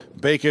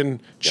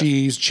bacon,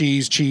 cheese,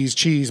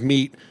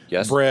 meat,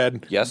 Yes.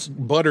 bread, Yes.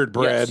 buttered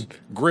bread, Yes.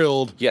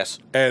 grilled, Yes.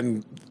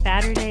 and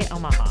Saturday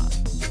Omaha.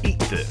 Eat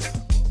this.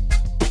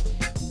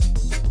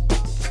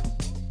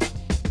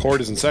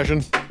 Court is in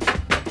session.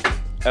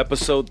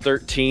 Episode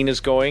 13 is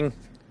going.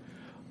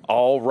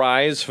 All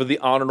rise for the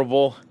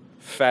honorable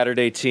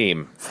Saturday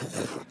team.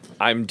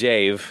 I'm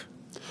Dave,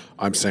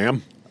 I'm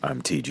Sam.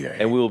 I'm TJ.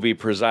 and we will be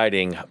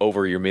presiding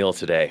over your meal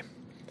today.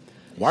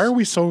 Why are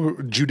we so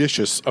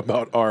judicious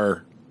about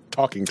our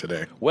talking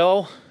today?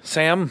 Well,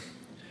 Sam,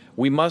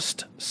 we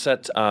must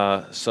set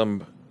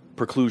some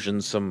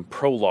preclusions, some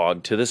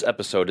prologue to this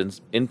episode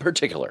in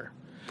particular.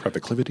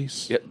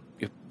 Proclivities? Yeah,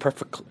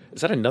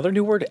 is that another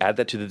new word? Add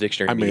that to the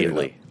dictionary I made it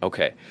immediately.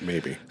 Okay.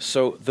 Maybe.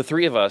 So the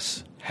three of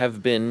us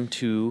have been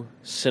to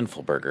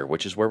Sinful Burger,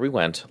 which is where we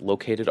went,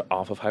 located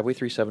off of Highway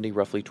 370,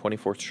 roughly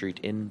 24th Street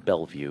in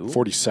Bellevue.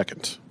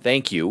 42nd.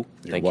 Thank you.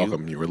 You're Thank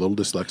welcome. You were a little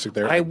dyslexic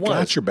there. I was.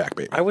 Got your back,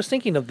 baby. I was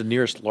thinking of the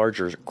nearest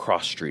larger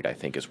cross street, I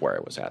think, is where I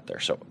was at there.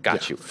 So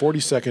got you.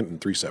 42nd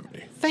and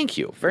 370. Thank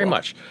you very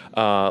much.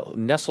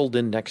 Nestled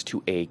in next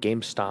to a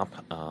GameStop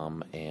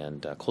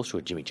and close to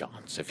a Jimmy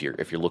John's, if you're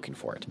looking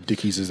for it.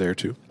 Dickies is there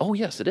too. Oh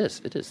yes, it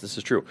is. It is. This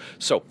is true.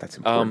 So That's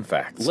important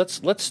facts.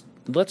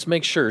 Let's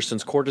make sure,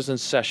 since court is in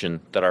session,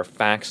 that our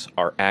facts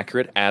are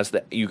accurate.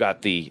 You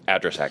got the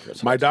address accurate.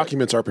 So My that's great.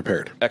 documents are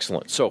prepared.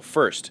 Excellent. So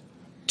first,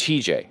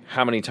 TJ,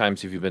 how many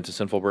times have you been to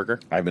Sinful Burger?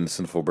 I've been to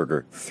Sinful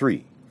Burger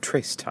 3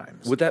 trace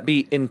times. Would that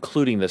be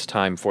including this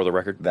time for the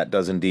record? That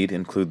does indeed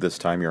include this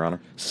time, Your Honor.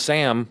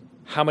 Sam,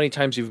 how many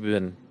times have you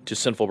been to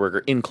Sinful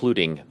Burger,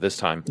 including this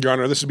time? Your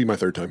Honor, this would be my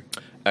third time.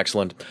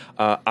 Excellent.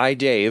 I,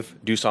 Dave,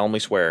 do solemnly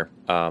swear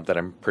that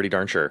I'm pretty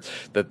darn sure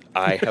that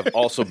I have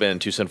also been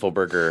to Sinful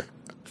Burger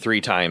 3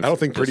 times. I don't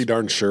think pretty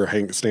darn sure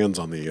stands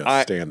on the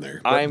stand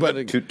there. I'm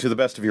but gonna- To the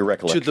best of your To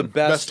recollection. the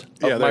best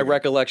yeah, of there my you go.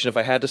 recollection, if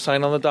I had to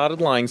sign on the dotted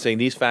line saying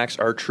these facts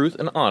are truth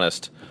and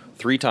honest,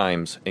 3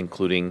 times,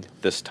 including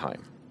this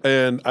time.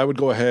 and I would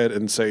go ahead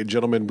and say,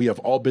 gentlemen, we have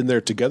all been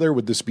there together.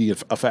 Would this be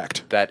a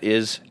fact? That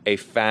is a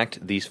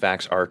fact. These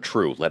facts are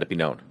true. Let it be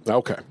known.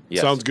 Okay.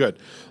 Yes. Sounds good.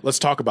 Let's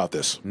talk about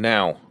this.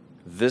 Now,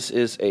 this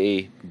is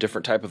a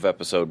different type of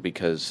episode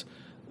because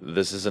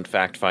this isn't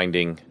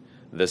fact-finding.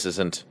 This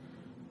isn't...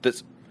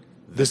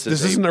 This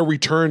isn't a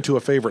return to a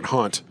favorite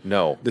haunt.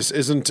 No. This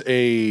isn't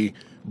a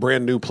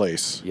brand new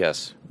place.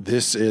 Yes.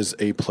 This is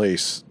a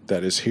place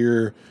that is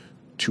here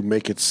to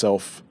make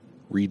itself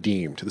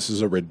redeemed. This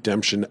is a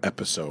redemption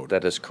episode.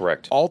 That is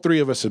correct. All 3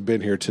 of us have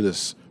been here to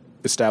this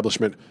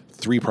establishment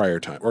 2 prior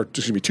times.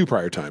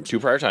 2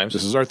 prior times.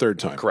 This is our 3rd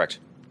time. Correct.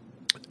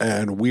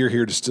 And we're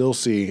here to still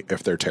see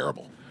if they're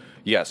terrible.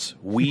 Yes,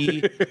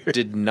 we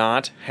did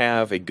not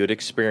have a good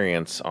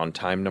experience on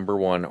time number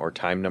 1 or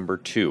time number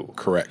 2.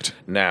 Correct.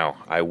 Now,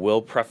 I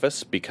will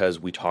preface, because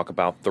we talk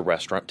about the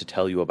restaurant to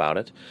tell you about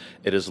it.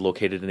 It is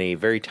located in a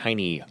very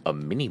tiny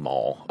mini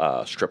mall,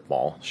 strip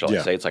mall, shall I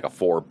Yeah. say. It's like a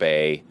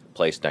 4-bay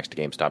place next to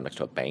GameStop, next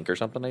to a bank or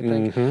something, I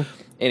think.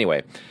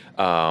 Anyway,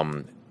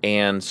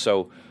 and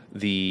so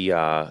the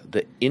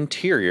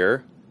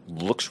interior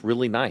looks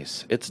really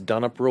nice. It's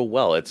done up real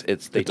well.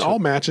 It all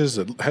matches.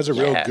 It has a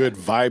real Yeah. good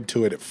vibe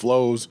to it. It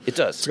flows. It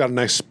does. It's got a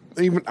nice,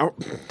 I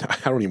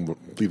don't even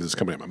believe this is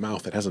coming out of my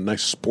mouth. It has a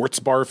nice sports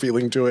bar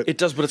feeling to it. It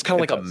does, but it's kind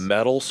of like a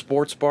metal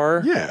sports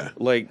bar. Yeah.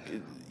 Like,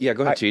 yeah,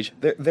 go ahead, Cheech.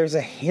 There's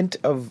a hint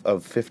of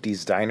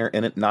 50s diner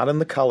in it, not in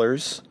the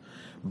colors,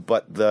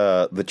 but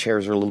the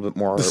chairs are a little bit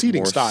more The seating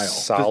more style.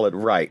 solid.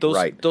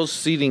 The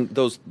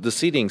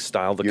seating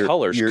style, the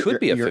colors could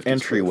be a 50s your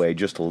entryway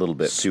just a little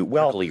bit too.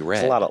 Well, Sparkly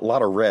red. it's a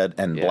lot of red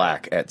and Yeah.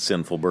 black at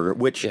Sinful Burger.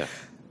 Which Yeah.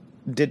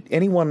 did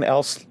anyone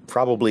else?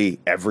 Probably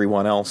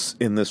everyone else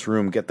in this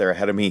room get there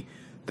ahead of me.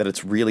 That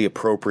it's really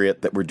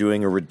appropriate that we're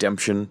doing a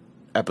redemption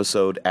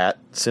episode at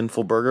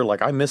Sinful Burger.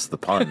 Like, I missed the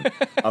pun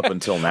up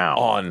until now.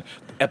 On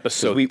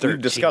episode we've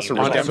 13. discussed a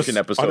on redemption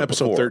episode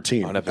episode before.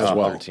 13 On episode as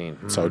well. 13.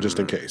 So just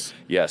in case.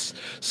 Yes.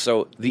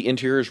 So the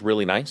interior is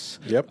really nice.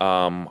 Yep.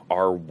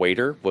 Our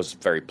waiter was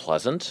very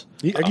pleasant.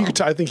 You could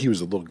tell, I think he was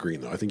a little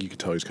green, though. I think you could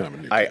tell he's kind of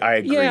a new I guy.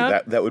 agree.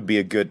 Yeah. That would be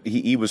a good.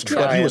 He was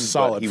trying. he was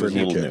solid but he for was a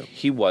a new little kid. new.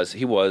 He was.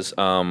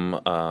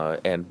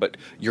 But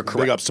you're correct.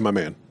 Big ups to my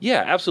man.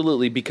 Yeah,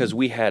 absolutely, because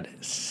we had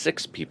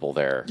 6 people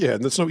there. Yeah,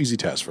 and that's no easy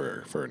task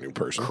for a new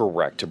person.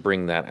 Correct, to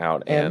bring that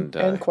out. And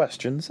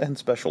questions and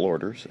special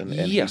orders, and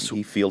Yes.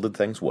 he fielded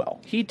things well.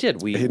 He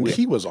did. And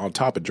he was on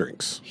top of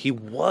drinks. He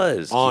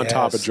was. On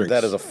top of Yes, drinks.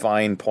 That is a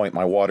fine point.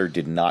 My water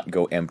did not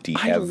go empty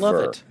I ever. love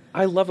it.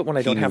 I love it when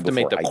I don't knew have to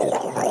make the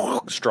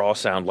before straw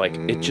sound. Like,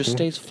 it just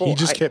stays full. He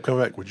just kept coming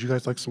back. Would you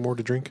guys like some more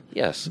to drink?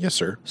 Yes. Yes,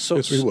 sir. So,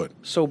 yes, we would.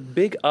 So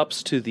big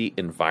ups to the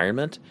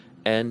environment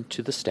and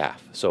to the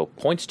staff. So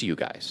points to you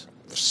guys.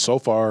 So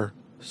far,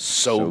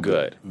 So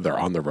good. they're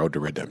on the road to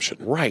redemption.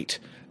 Right.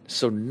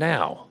 So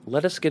now,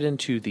 let us get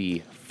into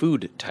the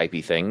food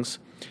typey things.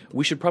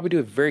 We should probably do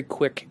a very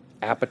quick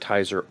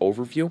appetizer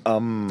overview.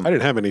 I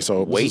didn't have any,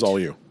 so this is all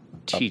you.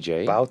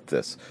 TJ. About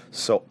this.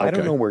 So I don't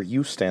Okay. know where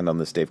you stand on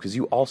this, Dave, because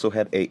you also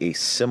had a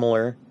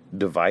similar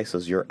device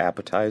as your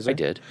appetizer. I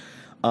did.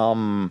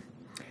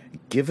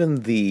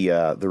 Given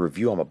the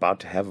review I'm about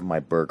to have of my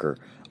burger,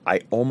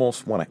 I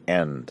almost want to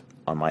end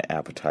on my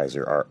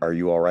appetizer. Are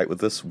you all right with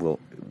this? Will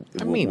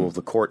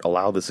the court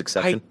allow this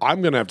exception?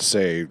 I'm going to have to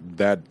say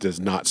that does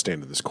not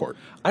stand in this court.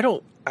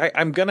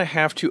 I'm going to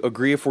have to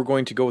agree if we're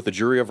going to go with the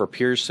jury of our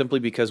peers, simply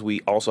because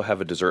we also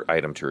have a dessert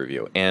item to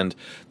review. And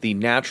the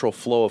natural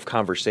flow of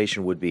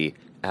conversation would be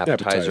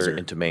appetizer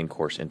into main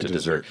course into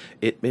dessert.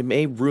 It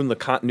may ruin the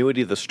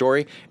continuity of the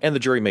story, and the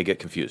jury may get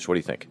confused. What do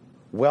you think?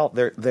 Well,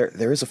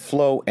 there is a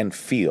flow and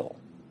feel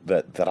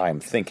that I'm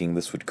thinking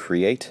this would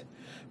create,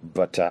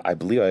 but I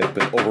believe I've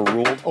been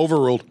overruled.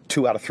 Overruled.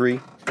 2 out of 3.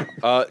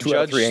 2 out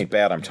of 3 ain't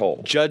bad, I'm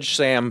told. Judge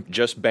Sam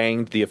just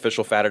banged the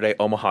official Saturday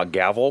Omaha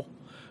gavel.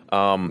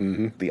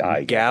 The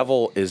I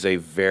gavel is a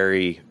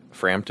very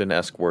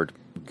Frampton-esque word.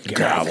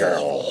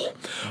 Gavel.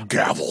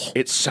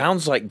 It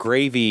sounds like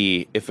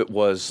gravy if it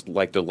was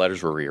like the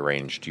letters were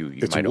rearranged.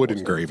 It's might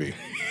wooden gravy.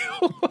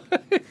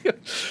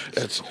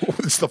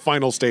 It's the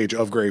final stage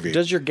of gravy.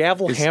 Does your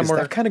gavel hammer?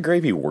 Is that kind of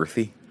gravy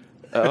worthy?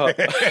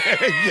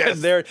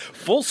 Yes, there.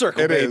 Full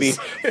circle, baby. Is.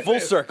 Full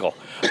circle.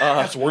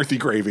 That's worthy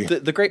gravy.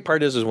 The great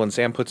part is when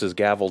Sam puts his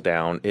gavel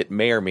down, it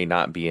may or may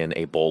not be in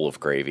a bowl of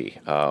gravy.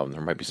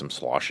 There might be some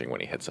sloshing when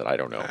he hits it. I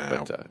don't know,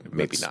 but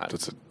maybe not.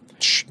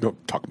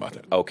 Don't talk about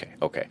that.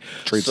 Okay.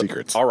 Trade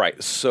secrets. All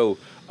right. So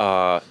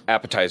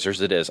appetizers,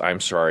 it is.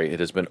 I'm sorry, it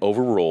has been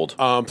overruled.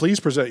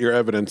 Please present your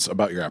evidence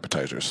about your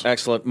appetizers.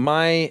 Excellent.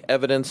 My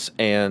evidence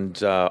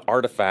and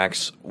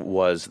artifacts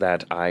was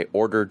that I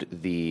ordered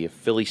the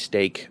Philly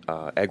steak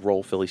egg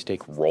roll, Philly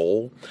steak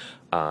roll.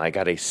 I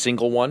got a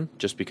single one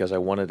just because I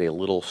wanted a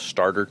little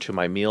starter to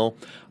my meal.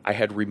 I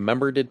had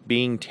remembered it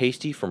being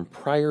tasty from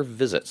prior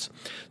visits.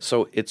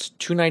 So it's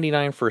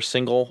 $2.99 for a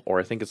single,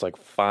 or I think it's like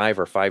 $5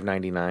 or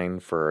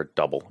 $5.99 for a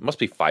double. It must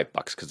be $5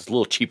 because it's a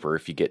little cheaper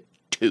if you get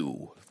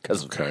two.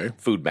 Because of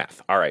food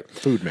math. All right.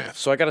 Food math.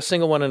 So I got a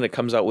single one, and it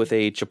comes out with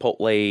a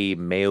Chipotle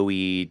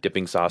mayo-y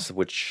dipping sauce,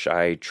 which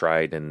I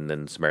tried and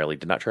then summarily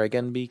did not try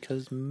again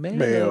because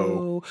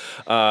mayo.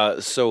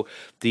 So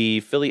the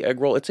Philly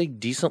egg roll, it's a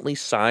decently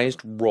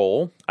sized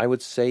roll. I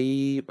would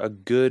say a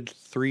good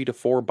 3 to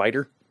 4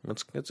 biter.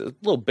 It's a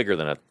little bigger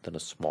than a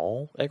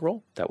small egg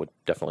roll. That would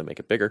definitely make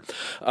it bigger.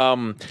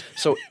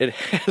 So it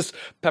has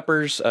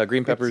peppers,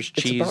 green peppers,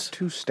 cheese. It's about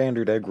 2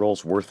 standard egg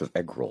rolls worth of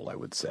egg roll, I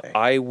would say.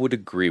 I would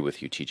agree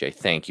with you, TJ.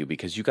 Thank you,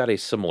 because you got a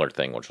similar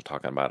thing, which we'll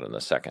talk about in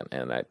a second.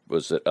 And that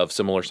was it of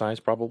similar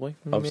size, probably.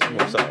 Of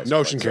similar size.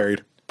 Notion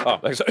carried. Oh,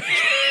 thanks.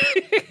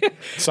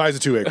 Size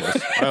of 2 egg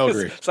rolls. I'll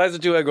agree. Size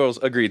of 2 egg rolls.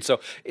 Agreed. So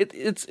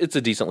it's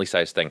a decently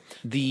sized thing.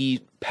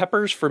 The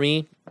peppers for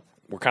me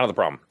were kind of the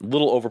problem. A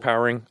little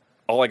overpowering.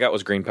 All I got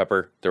was green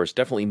pepper. There was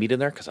definitely meat in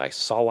there because I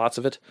saw lots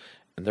of it.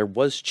 And there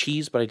was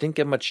cheese, but I didn't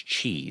get much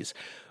cheese.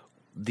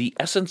 The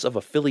essence of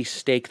a Philly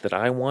steak that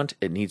I want,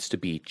 it needs to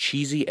be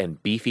cheesy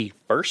and beefy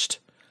first,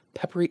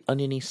 peppery,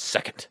 oniony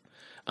second.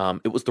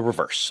 It was the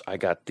reverse. I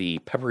got the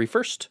peppery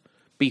first,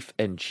 beef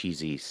and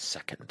cheesy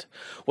second.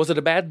 Was it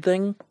a bad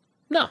thing?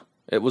 No.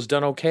 It was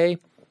done okay.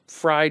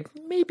 Fried,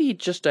 maybe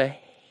just a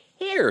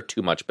hair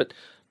too much, but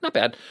not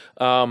bad.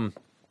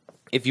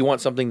 If you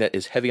want something that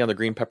is heavy on the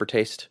green pepper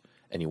taste,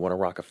 and you want to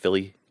rock a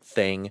Philly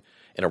thing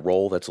in a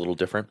roll that's a little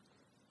different,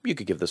 you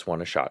could give this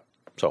one a shot.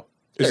 So,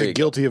 is it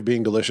guilty of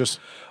being delicious?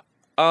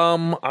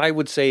 I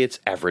would say it's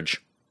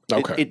average.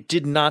 Okay. It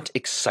did not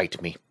excite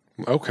me.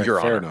 Okay,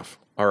 Your fair Honor. enough.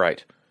 All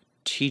right.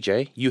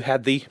 TJ, you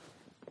had the...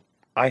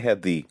 I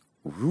had the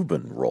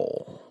Reuben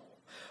roll.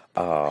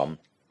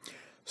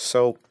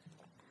 So,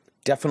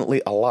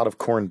 definitely a lot of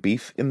corned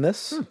beef in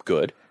this.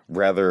 Good.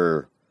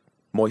 Rather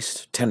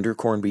moist, tender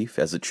corned beef,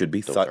 as it should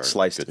be,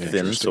 sliced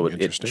thin so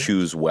it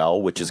chews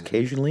well, which is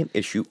occasionally an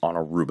issue on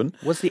a Reuben.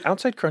 Was the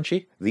outside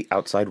crunchy? The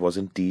outside was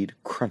indeed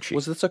crunchy.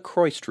 Was this a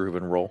Croist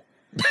Reuben roll?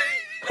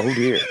 Oh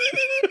dear.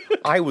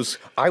 I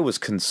was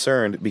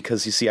concerned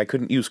because, you see, I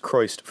couldn't use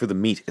Croist for the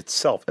meat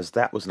itself, as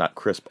that was not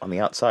crisp on the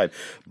outside.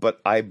 But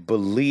I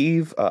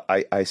believe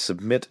I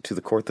submit to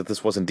the court that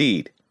this was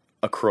indeed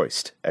a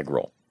Croist egg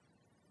roll.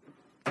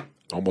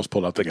 Almost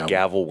pulled out the gavel.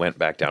 Gavel went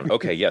back down.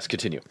 Okay, yes,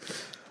 continue.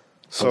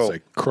 So,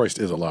 Christ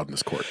is allowed in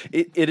this court.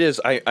 It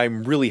is.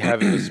 I'm really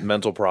having this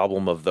mental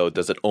problem of, though,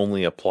 does it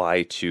only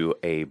apply to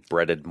a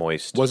breaded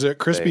moist? Was it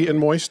crispy and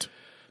moist?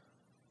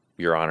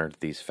 Your Honor,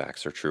 these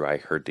facts are true. I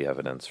heard the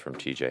evidence from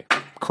TJ.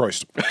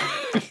 Christ.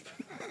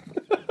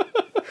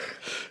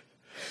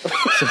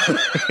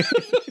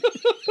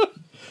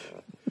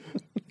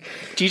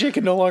 TJ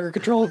can no longer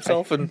control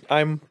himself, and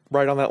I'm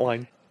right on that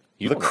line.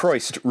 The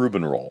Croist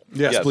Reuben roll.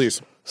 Yes,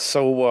 please.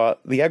 So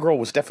the egg roll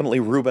was definitely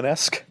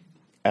Reuben-esque,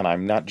 and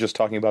I'm not just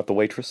talking about the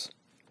waitress.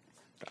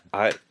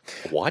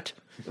 What?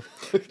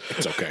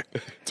 It's okay.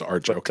 It's our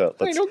joke.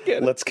 I don't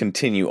get it. Let's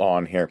continue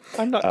on here.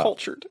 I'm not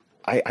cultured.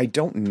 I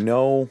don't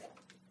know.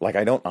 Like,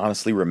 I don't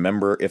honestly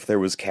remember if there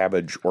was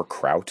cabbage or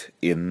kraut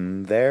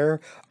in there.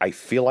 I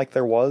feel like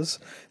there was.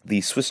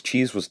 The Swiss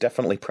cheese was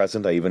definitely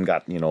present. I even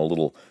got, a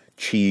little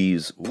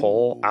cheese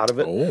pull out of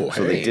it. Oh,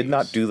 so they did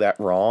not do that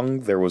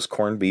wrong. There was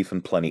corned beef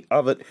and plenty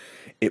of it.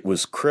 It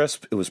was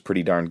crisp. It was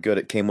pretty darn good.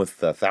 It came with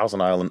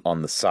Thousand Island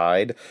on the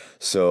side.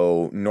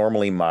 So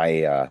normally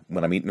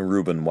when I'm eating a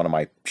Reuben, one of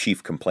my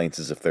chief complaints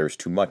is if there's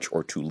too much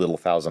or too little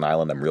Thousand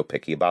Island. I'm real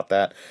picky about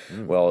that.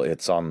 Well,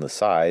 it's on the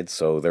side,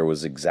 so there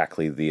was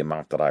exactly the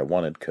amount that I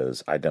wanted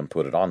because I done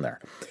put it on there.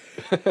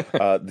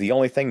 The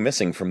only thing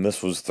missing from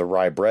this was the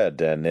rye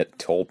bread, and it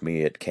told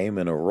me it came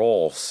in a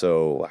roll.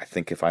 So I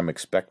think if I'm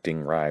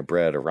expecting rye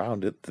bread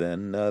around it,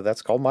 then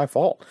that's called my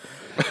fault.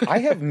 I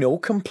have no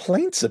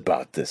complaints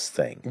about this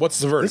thing. What's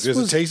the verdict? Is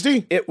it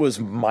tasty? It was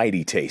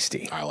mighty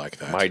tasty. I like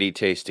that. Mighty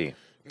tasty.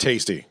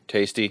 Tasty.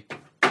 Tasty.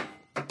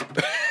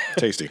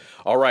 Tasty.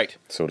 All right.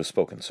 So it is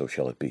spoken, so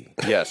shall it be.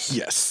 Yes.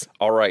 Yes.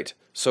 All right.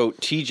 So,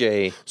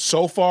 TJ,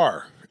 So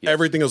far,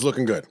 everything is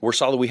looking good. we're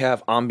solid. We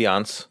have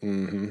ambiance.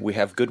 We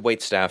have good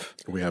wait staff.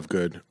 We have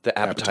good The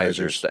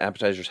appetizers. The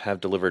appetizers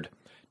have delivered.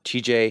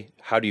 TJ,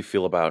 how do you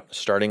feel about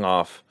starting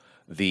off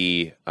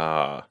the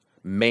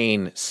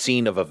main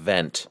scene of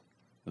event,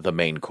 the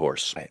main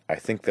course? I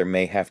think there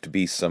may have to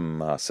be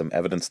some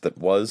evidence that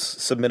was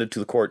submitted to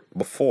the court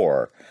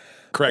before.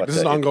 Correct. But, This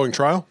is an ongoing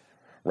trial?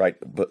 Right,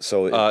 but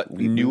so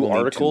we New will need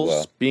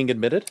articles to, being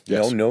admitted?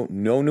 Yes. No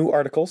new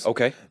articles.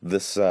 Okay.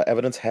 This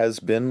evidence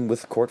has been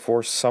with the court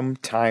for some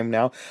time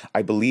now.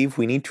 I believe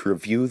we need to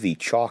review the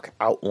chalk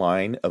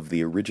outline of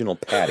the original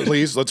patty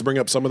Please, let's bring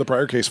up some of the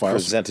prior case files.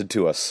 presented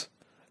to us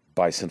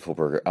by Sinful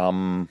Burger.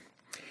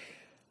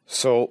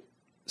 So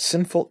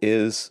Sinful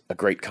is a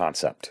great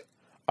concept.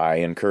 I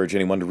encourage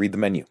anyone to read the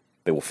menu.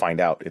 They will find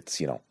out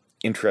it's,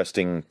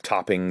 interesting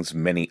toppings,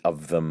 many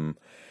of them.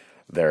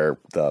 The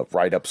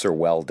write-ups are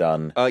well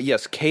done.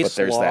 Yes, but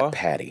there's that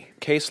patty.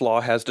 Case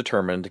law has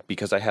determined,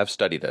 because I have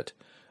studied it,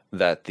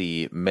 that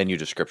the menu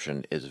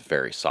description is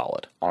very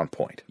solid. On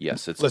point.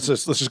 Yes, it's Let's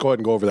just go ahead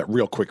and go over that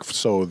real quick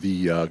so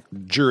the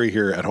jury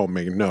here at home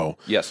may know.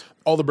 yes,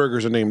 All the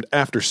burgers are named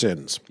after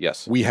sins.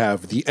 Yes. We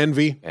have the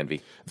envy,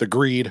 envy. the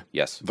greed,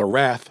 Yes. the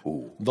wrath,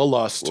 the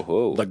lust,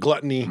 Whoa. the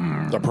gluttony,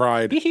 the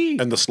pride,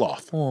 and the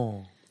sloth.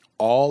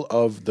 All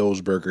of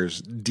those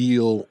burgers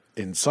deal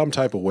in some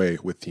type of way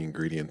with the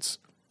ingredients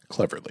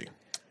cleverly.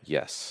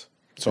 Yes,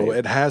 So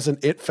it has an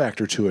it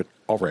factor to it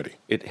already.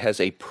 it has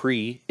a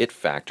pre-it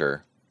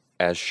factor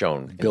as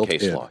shown Built in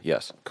case in. law.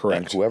 Yes, And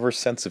Correct. whoever's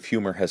sense of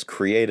humor has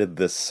created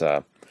this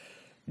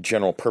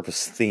general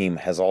purpose theme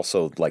has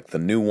also, like, the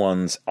new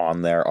ones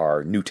on there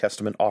are New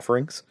Testament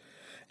offerings.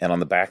 And on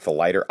the back, the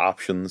lighter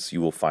options,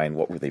 you will find,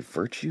 what were they,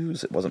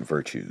 virtues? It wasn't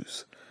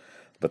virtues.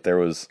 But there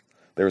was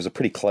a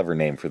pretty clever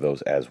name for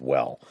those as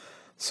well.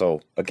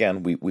 So,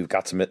 again, we've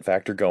got some it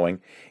factor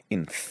going.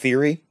 In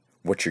theory,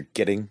 what you're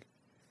getting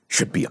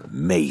should be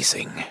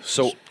amazing.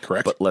 so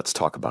Correct. But let's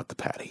talk about the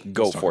patty.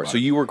 go for it. So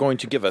you were going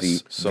to give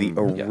us some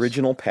The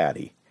original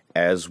patty,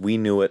 as we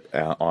knew it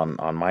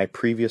on my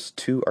previous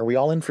two. Are we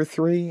all in for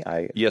three?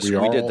 Yes, We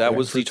we did. all That went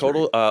was for the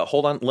total.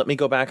 Hold on, let me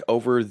go back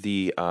over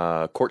the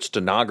court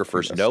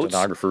stenographer's notes.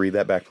 Stenographer, read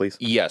that back, please.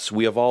 Yes,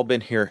 we have all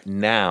been here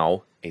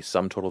now a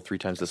sum total 3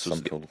 times. This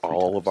was total 3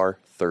 all times. of our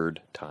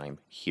third time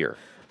here.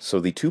 So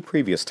the two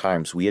previous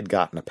times we had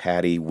gotten a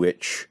patty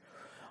which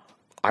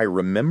I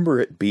remember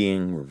it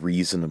being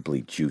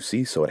reasonably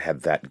juicy, so it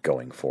had that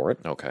going for it.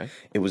 Okay.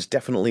 It was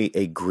definitely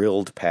a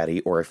grilled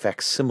patty or a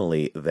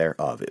facsimile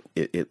thereof.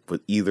 It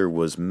either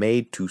was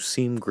made to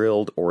seem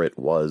grilled or it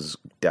was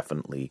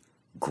definitely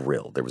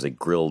grilled. There was a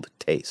grilled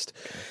taste.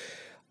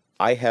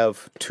 I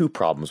have two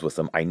problems with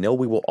them. I know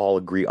we will all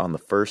agree on the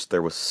first.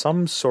 There was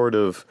some sort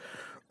of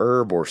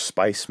herb or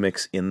spice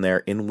mix in there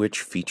in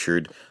which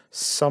featured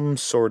some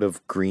sort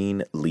of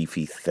green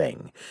leafy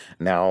thing.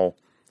 Now,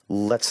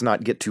 let's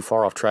not get too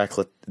far off track.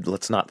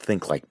 Let's not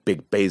think like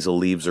big basil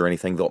leaves or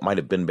anything, though it might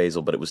have been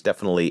basil, but it was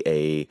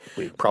definitely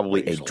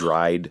probably a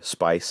dried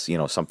spice,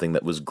 something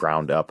that was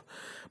ground up,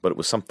 but it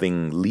was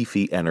something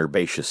leafy and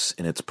herbaceous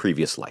in its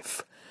previous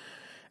life.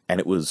 And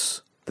it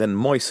was then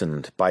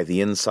moistened by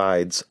the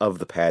insides of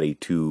the patty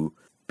to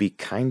be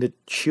kind of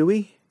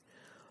chewy.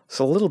 It's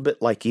a little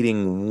bit like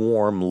eating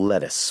warm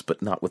lettuce, but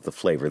not with the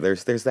flavor.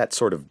 There's that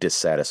sort of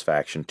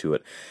dissatisfaction to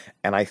it.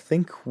 And I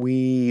think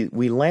we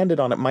landed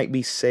on it might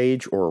be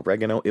sage or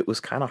oregano. It was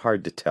kind of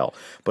hard to tell.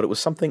 But it was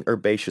something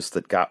herbaceous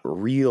that got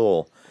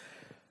real...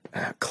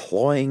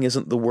 cloying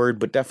isn't the word,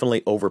 but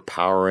definitely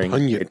overpowering.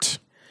 Pungent.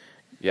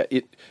 Yeah,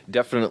 it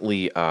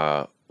definitely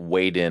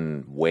weighed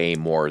in way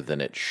more than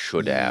it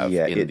should have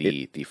Yeah, in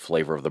the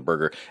flavor of the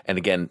burger. And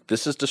again,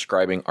 this is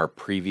describing our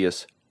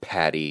previous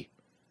patty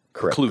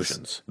Correct.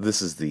 conclusions.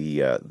 This is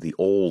the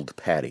old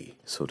patty,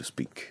 so to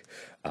speak.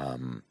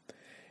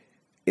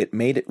 It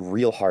made it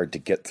real hard to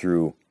get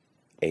through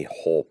a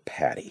whole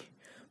patty.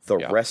 The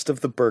rest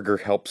of the burger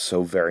helped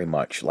so very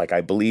much. Like,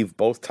 I believe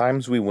both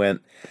times we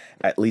went,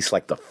 at least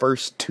like the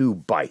first 2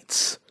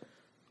 bites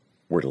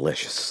were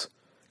delicious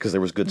because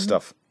there was good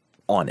stuff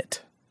on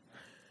it.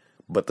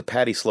 But the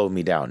patty slowed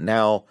me down.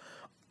 Now,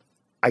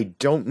 I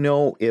don't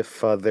know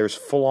if there's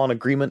full-on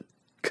agreement,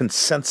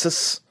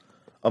 consensus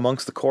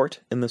amongst the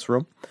court in this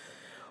room.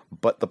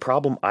 But the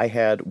problem I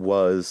had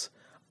was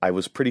I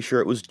was pretty sure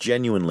it was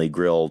genuinely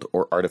grilled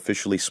or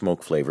artificially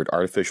smoke flavored.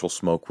 Artificial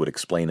smoke would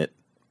explain it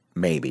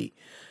maybe.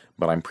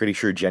 But I'm pretty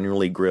sure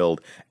generally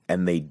grilled,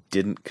 and they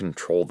didn't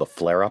control the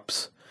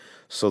flare-ups.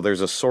 So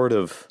there's a sort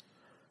of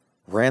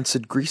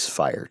rancid grease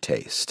fire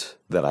taste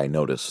that I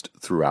noticed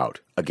throughout,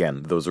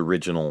 again, those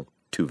original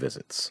 2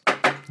 visits.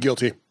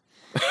 Guilty.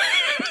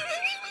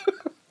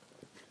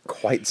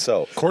 Quite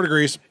so. Quarter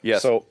grease.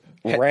 Yes. So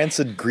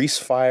rancid grease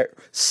fire,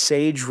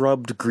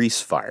 sage-rubbed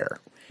grease fire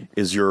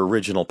is your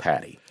original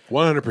patty.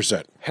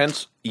 100%.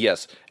 Hence,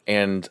 yes.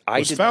 And I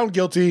Was did found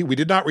guilty. We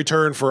did not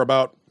return for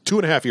about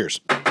 2.5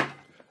 years.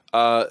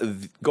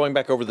 going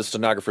back over the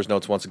stenographer's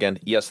notes once again.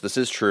 Yes, this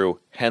is true.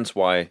 Hence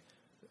why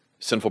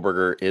Sinful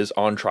Burger is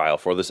on trial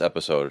for this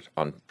episode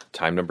on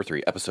time number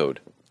 3, episode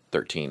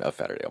 13 of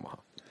Saturday Omaha.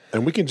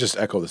 And we can just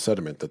echo the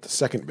sentiment that the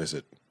second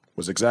visit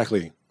was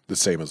exactly the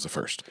same as the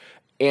first.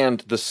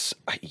 And this,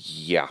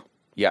 yeah,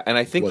 and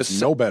I think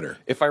Was no better.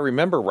 If I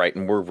remember right,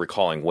 and we're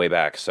recalling way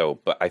back,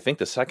 but I think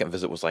the second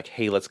visit was like,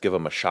 hey, let's give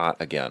them a shot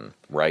again,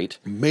 right?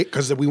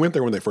 Because we went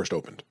there when they first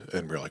opened,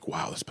 and we were like,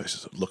 wow, this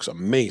place looks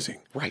amazing.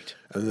 Right.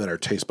 And then our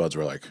taste buds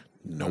were like,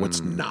 no,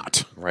 it's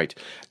not. Right.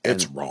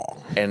 It's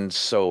wrong. And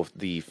so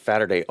the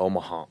Saturday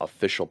Omaha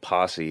official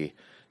posse,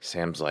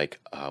 Sam's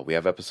like, we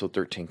have episode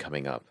 13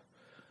 coming up.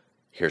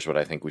 Here's what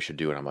I think we should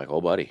do. And I'm like,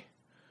 oh, buddy,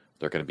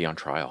 they're going to be on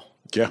trial.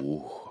 Yeah.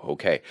 Ooh,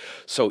 okay.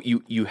 So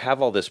you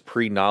have all this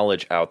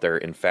pre-knowledge out there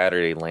in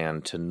Saturday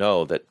land to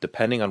know that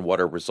depending on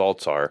what our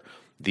results are,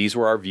 these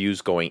were our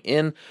views going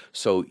in.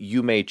 So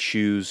you may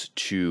choose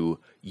to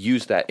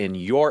use that in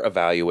your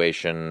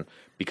evaluation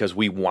because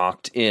we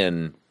walked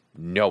in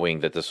knowing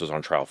that this was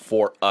on trial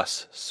for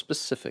us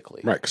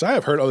specifically. Right. Because I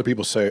have heard other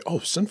people say, oh,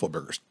 Sinful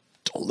Burger's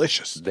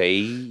delicious. And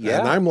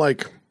And I'm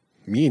like,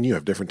 me and you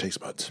have different taste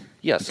buds.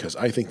 Yes. Because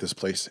I think this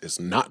place is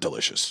not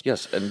delicious.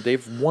 Yes, and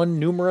they've won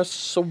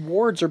numerous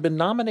awards or been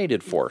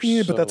nominated for.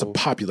 Yeah, but that's a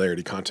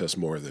popularity contest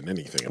more than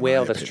anything.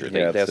 Well, that's true. They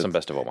have some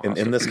best of Omaha.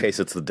 In this case,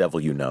 it's the devil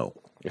you know.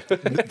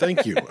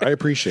 Thank you. I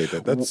appreciate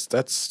that.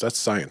 That's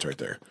science right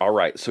there. All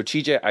right. So,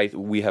 TJ,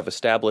 we have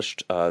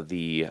established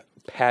the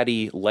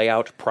patty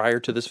layout prior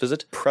to this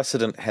visit.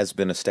 Precedent has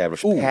been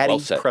established. Ooh, Patty well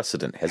said.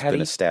 precedent has Patty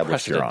been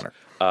established, Your precedent.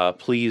 Honor.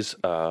 Please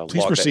log that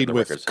in Proceed the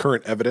with records.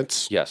 current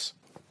evidence. Yes.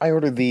 I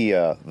ordered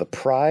the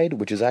Pride,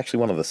 which is actually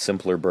one of the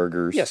simpler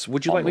burgers. Yes.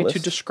 Would you on like the me to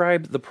list.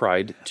 describe the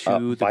Pride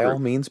to the By all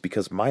group? means,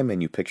 because my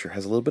menu picture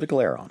has a little bit of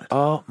glare on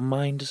it.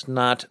 Mine does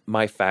not.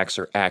 My facts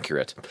are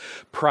accurate.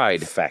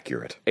 Pride.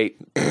 Accurate.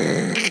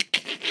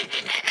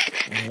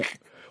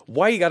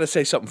 Why you got to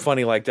say something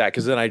funny like that?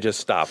 Because then I just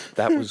stop.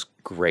 That was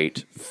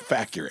great.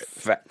 Accurate.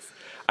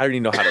 I don't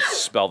even know how to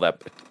spell that.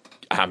 But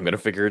I'm going to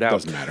figure it out.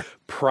 Doesn't matter.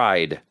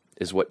 Pride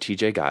is what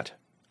TJ got.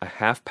 A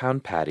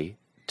half-pound patty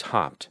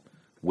topped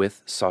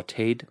with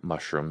sautéed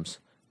mushrooms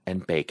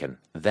and bacon.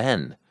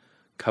 Then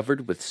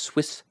covered with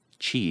Swiss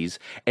cheese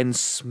and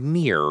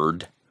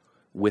smeared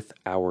with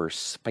our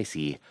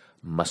spicy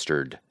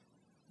mustard.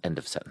 End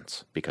of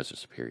sentence. Because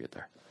there's a period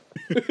there.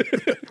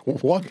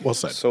 What? Well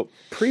said. So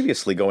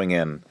previously going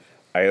in,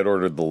 I had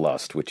ordered the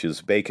Lust, which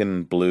is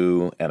bacon,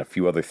 blue, and a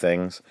few other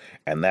things,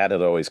 and that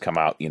had always come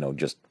out,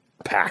 just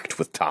packed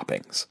with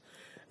toppings.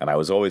 And I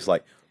was always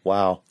like,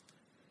 wow,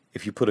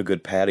 if you put a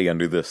good patty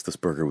under this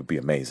burger would be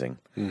amazing.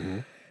 Mm-hmm.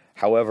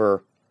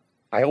 However,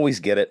 I always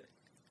get it,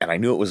 and I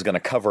knew it was going to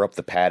cover up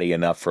the patty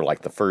enough for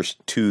like the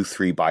first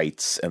 2-3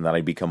 bites, and then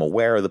I become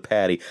aware of the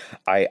patty.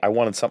 I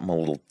wanted something a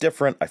little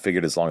different. I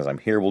figured as long as I'm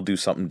here, we'll do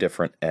something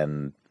different,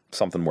 and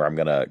something where I'm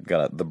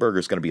the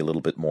burger's gonna be a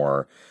little bit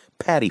more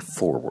patty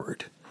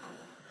forward.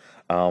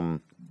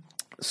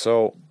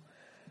 So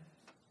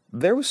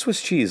there was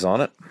Swiss cheese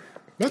on it.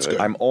 That's good.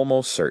 I'm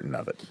almost certain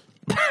of it.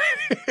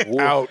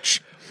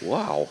 Ouch.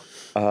 Wow.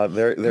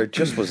 There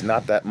just was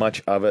not that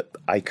much of it.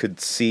 I could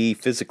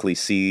physically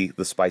see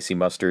the spicy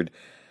mustard.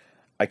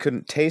 I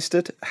couldn't taste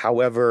it.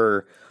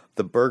 However,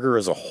 the burger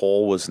as a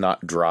whole was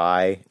not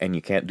dry, and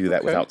you can't do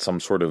that without some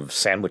sort of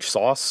sandwich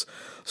sauce.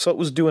 So it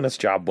was doing its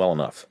job well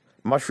enough.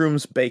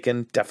 Mushrooms,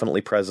 bacon,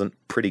 definitely present,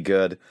 pretty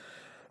good.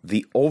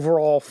 The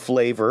overall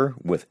flavor,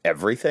 with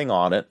everything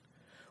on it,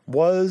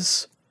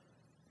 was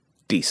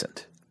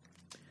decent.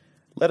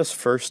 Let us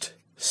first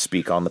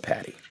speak on the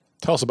patty.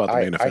 Tell us about the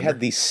main I offender. had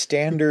the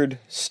standard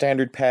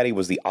patty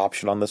was the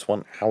option on this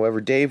one. However,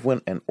 Dave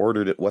went and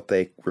ordered it what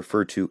they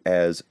refer to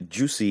as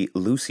Juicy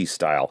Lucy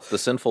style. The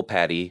Sinful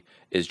patty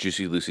is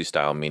Juicy Lucy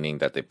style, meaning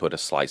that they put a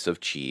slice of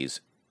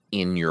cheese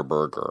in your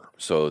burger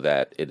so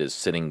that it is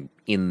sitting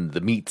in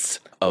the meats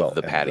of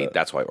the patty.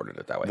 That's why I ordered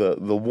it that way.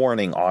 The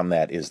warning on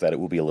that is that it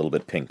will be a little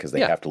bit pink because they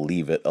have to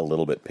leave it a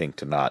little bit pink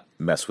to not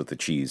mess with the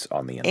cheese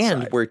on the inside.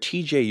 And where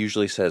TJ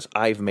usually says,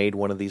 I've made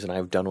one of these and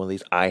I've done one of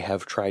these, I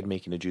have tried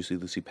making a Juicy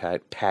Lucy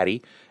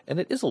patty, and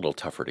it is a little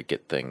tougher to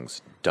get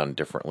things done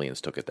differently and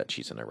still get that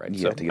cheese in there right.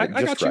 You have to get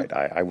it just right.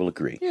 I will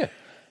agree. Yeah.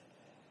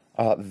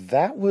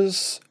 That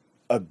was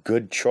a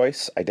good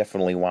choice. I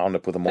definitely wound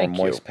up with a more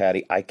moist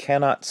patty. I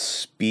cannot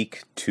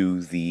speak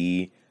to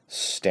the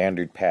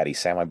standard patty.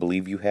 Sam, I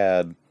believe you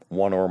had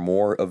one or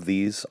more of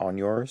these on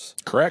yours.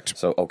 Correct.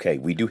 So, okay,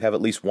 we do have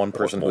at least one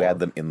person who had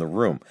them in the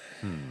room.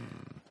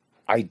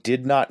 I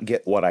did not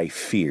get what I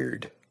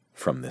feared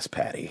from this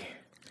patty.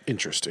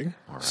 Interesting.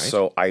 All right.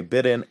 So I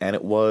bit in, and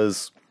it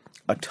was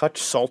a touch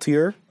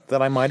saltier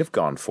than I might have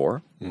gone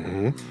for.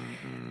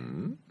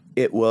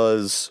 It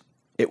was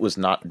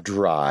not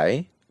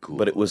dry,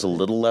 but it was a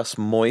little less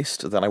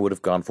moist than I would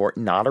have gone for.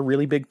 Not a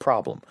really big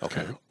problem.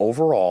 Okay.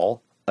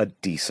 Overall, a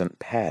decent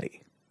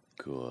patty,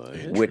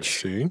 Good.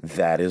 which Interesting.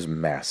 that is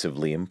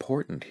massively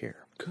important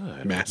here.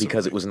 Good. Massively.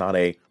 Because it was not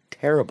a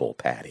terrible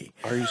patty.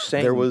 Are you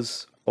saying There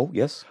was... Oh,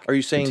 yes. Are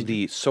you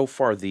saying so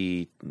far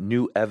the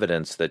new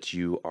evidence that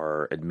you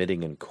are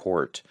admitting in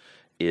court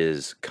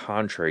is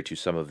contrary to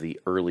some of the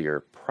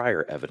earlier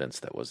prior evidence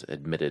that was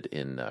admitted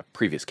in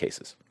previous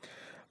cases?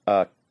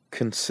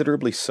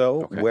 Considerably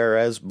so,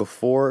 whereas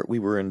before we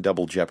were in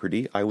double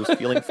jeopardy, I was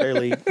feeling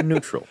fairly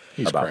neutral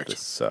about correct.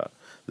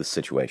 this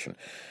situation.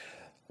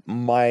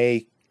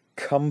 My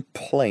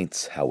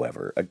complaints,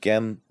 however,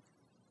 again,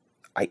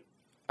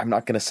 I'm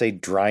not going to say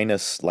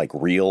dryness, like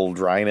real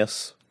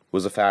dryness,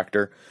 was a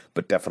factor,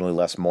 but definitely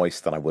less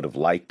moist than I would have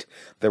liked.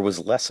 There was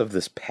less of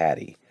this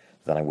patty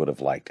than I would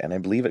have liked, and I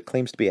believe it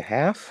claims to be a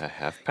half. A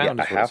half pound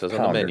Yeah, is a what it says on the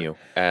half-pounder. menu,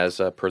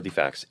 as per the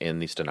facts in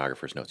the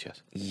stenographer's notes,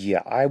 yes.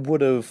 Yeah, I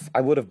would have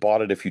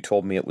bought it if you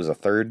told me it was a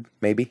third,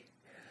 maybe.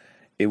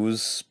 It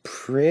was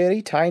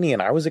pretty tiny,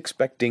 and I was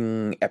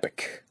expecting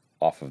epic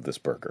off of this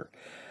burger.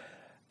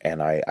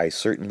 And I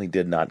certainly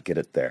did not get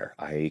it there.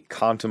 I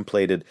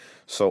contemplated,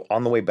 so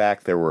on the way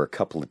back there were a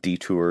couple of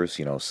detours,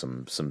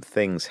 some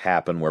things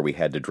happen where we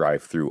had to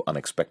drive through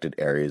unexpected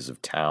areas of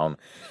town.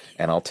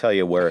 And I'll tell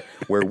you where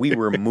we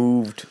were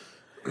moved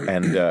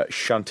and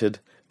shunted,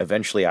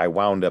 eventually I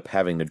wound up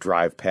having to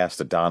drive past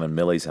a Don and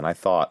Millie's, and I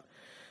thought,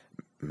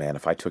 man,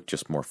 if I took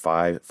just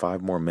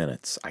five more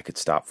minutes, I could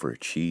stop for a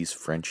cheese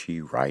Frenchie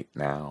right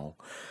now.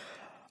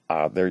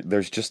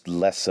 There's just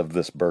less of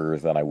this burger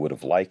than I would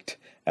have liked,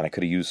 and I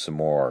could have used some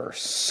more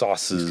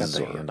sauces Got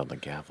the or hand on the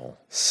gavel.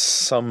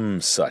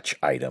 some such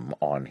item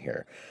on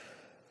here.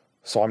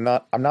 So I'm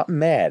not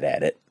mad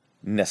at it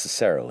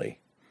necessarily,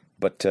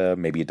 but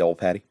maybe a double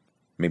patty,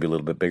 maybe a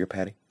little bit bigger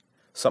patty.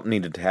 Something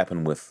needed to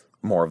happen with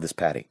more of this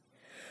patty.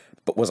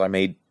 But was I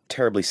made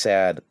terribly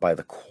sad by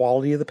the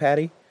quality of the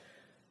patty?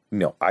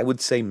 No, I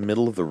would say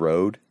middle of the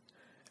road,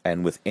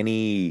 and with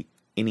any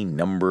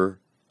number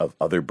of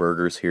other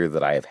burgers here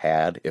that I have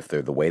had, if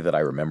they're the way that I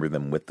remember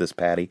them with this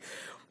patty,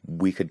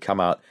 we could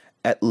come out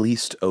at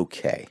least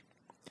okay.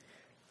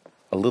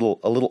 A little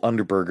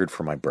underburgered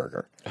for my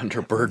burger.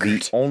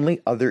 Underburgered. The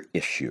only other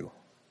issue,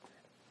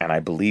 and I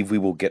believe we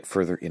will get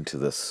further into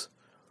this,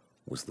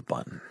 was the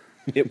bun.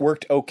 It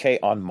worked okay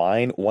on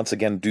mine, once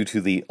again due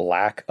to the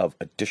lack of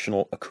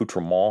additional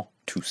accoutrement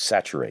to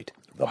saturate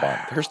the bun.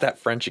 There's that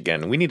French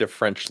again. We need a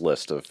French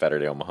list of Feta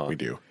de Omaha. We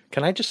do.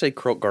 Can I just say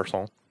croque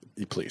garçon?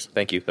 Please.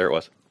 Thank you. There it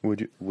was.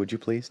 Would you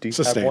please? Do you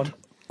Sustained. have one?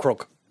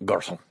 Croque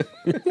garçon.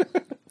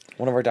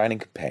 One of our dining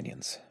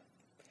companions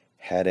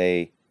had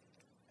a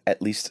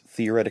at least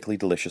theoretically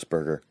delicious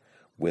burger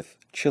with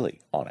chili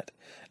on it.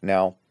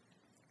 Now,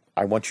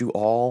 I want you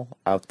all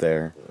out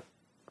there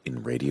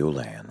in Radio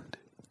Land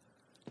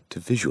to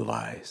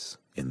visualize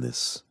in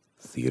this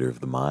theater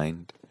of the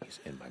mind He's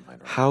in my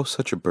mind right how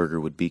such a burger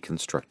would be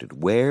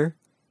constructed. Where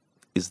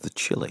is the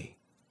chili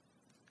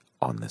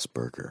on this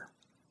burger?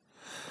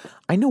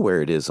 I know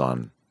where it is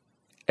on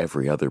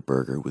every other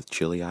burger with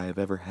chili I have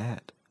ever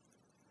had.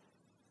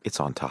 It's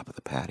on top of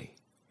the patty.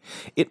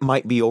 It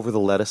might be over the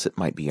lettuce, it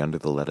might be under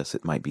the lettuce,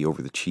 it might be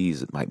over the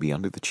cheese, it might be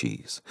under the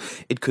cheese.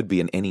 It could be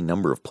in any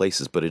number of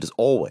places, but it is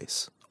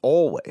always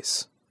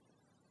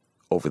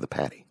over the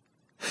patty.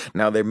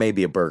 Now, there may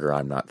be a burger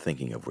I'm not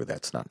thinking of where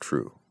that's not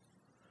true,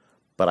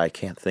 but I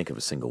can't think of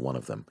a single one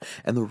of them.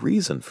 And the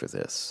reason for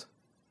this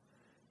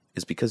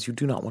is because you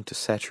do not want to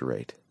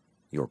saturate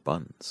your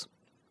buns.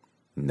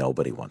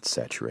 Nobody wants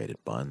saturated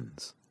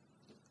buns.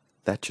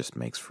 That just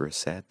makes for a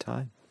sad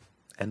time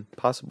and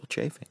possible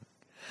chafing.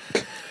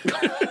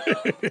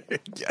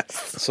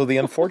 Yes. So the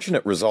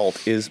unfortunate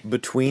result is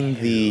between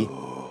the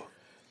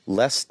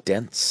less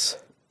dense,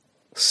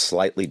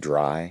 slightly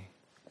dry,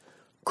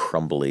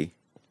 crumbly,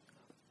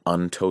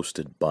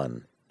 untoasted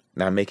bun.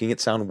 Now, I'm making it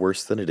sound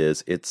worse than it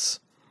is. It's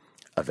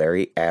a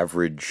very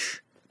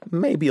average,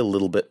 maybe a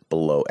little bit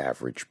below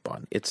average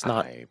bun. It's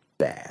not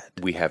bad.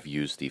 We have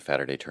used the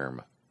Saturday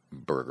term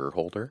burger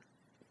holder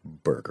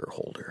Burger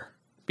holder.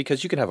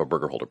 because you can have a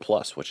burger holder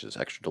plus, which is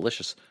extra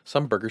delicious.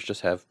 Some burgers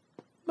just have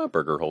a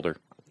burger holder.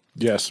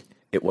 Yes.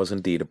 It was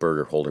indeed a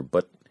burger holder,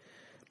 but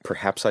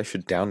perhaps I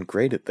should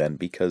downgrade it then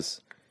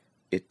because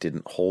it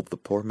didn't hold the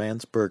poor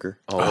man's burger.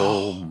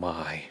 Oh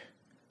my.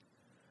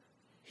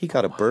 He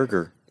got a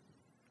burger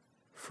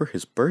for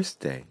his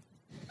birthday,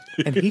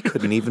 and he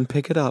couldn't even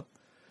pick it up.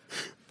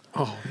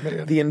 Oh,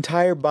 man. The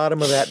entire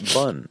bottom of that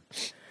bun,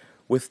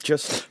 with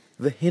just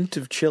the hint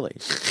of chili,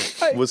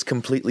 was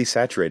completely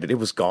saturated. It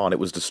was gone. It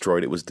was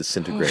destroyed. It was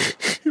disintegrated.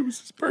 It was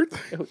his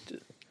birthday.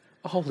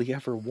 All he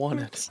ever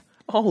wanted.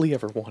 All he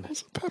ever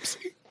wanted.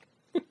 Pepsi.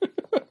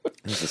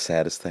 It was the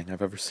saddest thing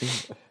I've ever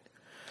seen.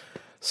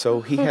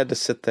 So he had to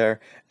sit there,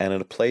 and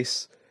at a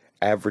place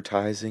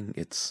advertising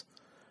its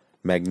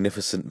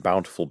magnificent,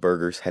 bountiful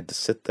burgers had to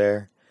sit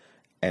there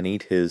and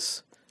eat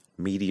his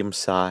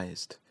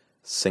medium-sized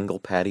single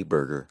patty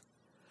burger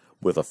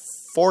with a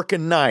fork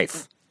and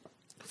knife.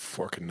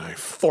 Fork and knife.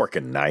 Fork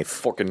and knife.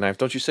 Fork and knife.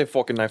 Don't you say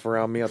fork and knife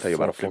around me? I'll tell you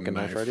about a fork and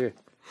knife right here.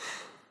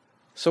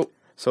 So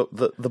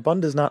the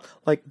bun does not,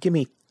 like, give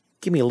me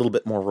a little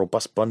bit more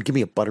robust bun. Give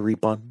me a buttery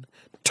bun.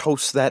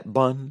 Toast that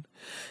bun.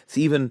 It's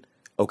even,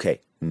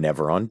 okay,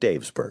 never on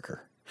Dave's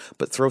Burger,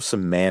 but throw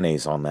some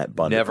mayonnaise on that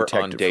bun never to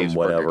protect on it Dave's from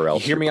whatever burger.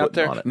 else You hear me you're out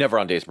putting there? on it. Never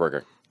on Dave's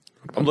Burger.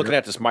 I'm looking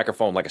at this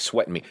microphone like a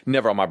sweat in me.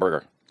 Never on my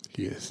burger.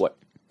 He is. What?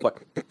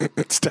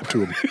 Step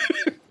to him.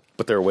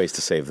 But there are ways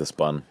to save this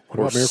bun,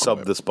 or about Miracle sub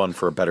Whip? this bun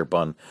for a better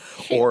bun.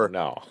 Or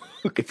no.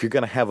 if you're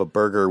going to have a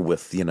burger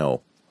with,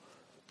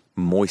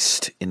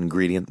 moist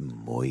ingredients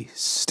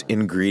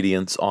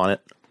on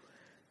it,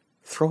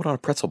 throw it on a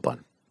pretzel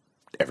bun.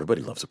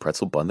 Everybody loves a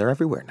pretzel bun. They're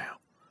everywhere now.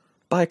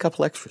 Buy a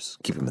couple extras.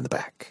 Keep them in the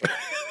back.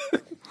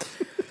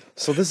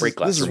 So this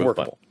is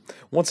workable.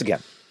 Once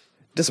again,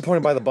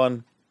 disappointed by the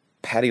bun.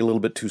 Patty a little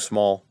bit too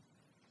small.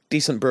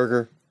 Decent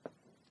burger.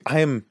 I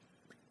am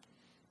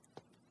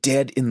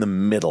dead in the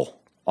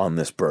middle on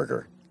this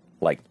burger.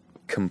 Like,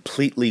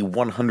 completely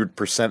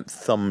 100%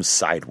 thumb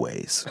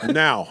sideways.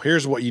 Now,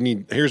 here's what we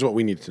need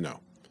to know.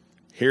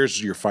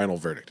 Here's your final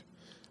verdict.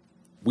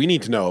 We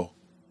need to know,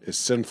 is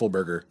Sinful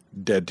Burger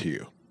dead to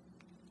you?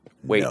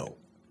 Wait. No.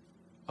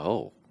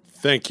 Oh.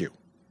 Thank you.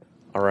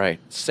 All right.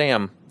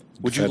 Sam,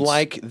 would you Defense-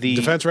 like the...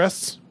 Defense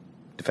rests?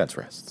 Defense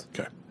rests.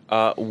 Okay.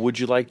 would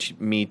you like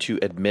me to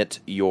admit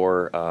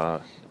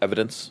your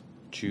evidence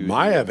to...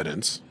 My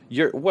evidence?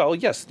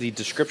 Yes, the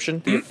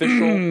description, the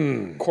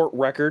official court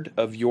record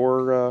of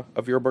your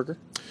burger?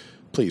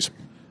 Please.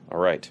 All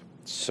right.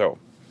 So,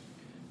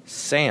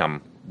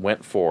 Sam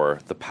went for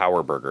the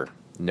power burger,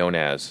 known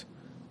as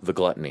the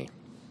Gluttony.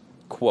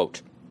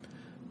 Quote,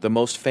 the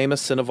most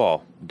famous sin of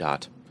all, ...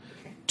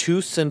 2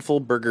 sinful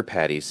burger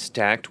patties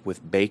stacked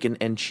with bacon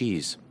and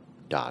cheese, ...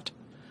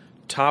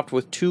 topped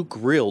with 2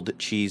 grilled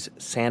cheese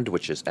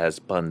sandwiches as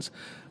buns, ...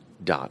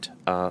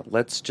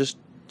 let's just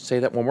say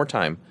that one more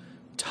time.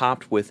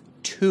 Topped with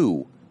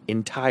 2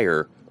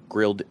 entire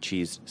grilled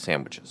cheese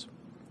sandwiches.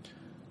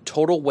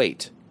 Total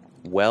weight,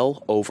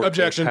 well over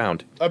Objection. a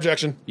pound.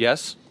 Objection.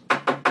 Yes?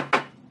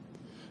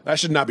 That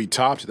should not be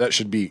topped. That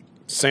should be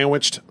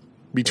sandwiched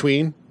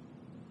between.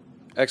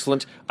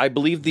 Excellent. I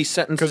believe the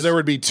sentence Because there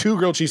would be 2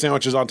 grilled cheese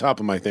sandwiches on top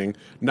of my thing,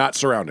 not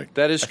surrounding.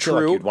 that is I feel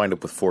like true. you'd wind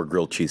up with 4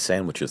 grilled cheese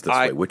sandwiches this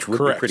way, which would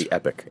correct. be pretty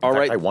epic. In All fact,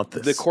 right. I want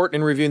this. The court,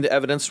 in reviewing the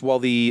evidence, while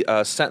the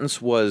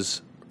sentence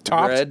was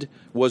Topped?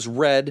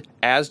 read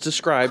as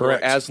described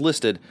Correct. or as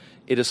listed,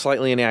 it is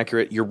slightly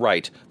inaccurate. You're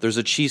right. There's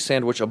a cheese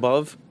sandwich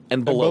above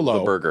and below,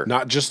 the burger.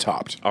 Not just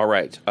topped. All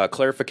right.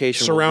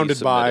 Clarification. will be Surrounded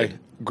by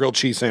submitted. grilled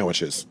cheese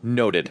sandwiches.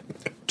 Noted.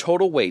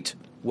 Total weight,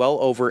 well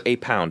over a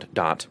pound, ...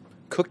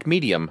 cooked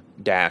medium,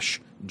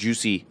 -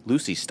 juicy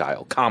Lucy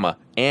style, comma,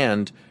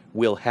 and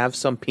will have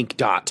some pink ...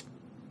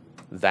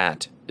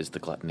 That is the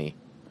Gluttony.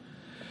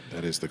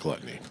 That is the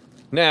Gluttony.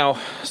 Now,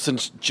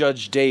 since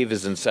Judge Dave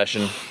is in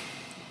session,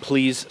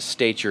 please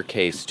state your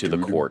case to the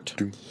court.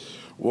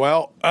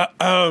 Well,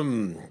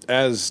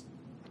 as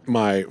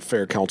my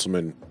fair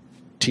councilman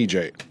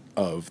TJ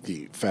of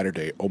the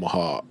Saturday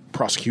Omaha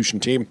prosecution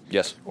team.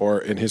 Yes. Or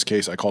in his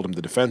case, I called him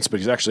the defense, but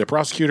he's actually a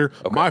prosecutor.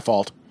 My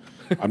fault.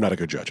 I'm not a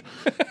good judge.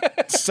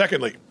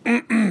 Secondly,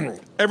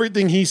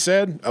 everything he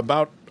said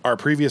about our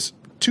previous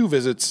 2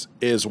 visits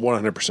is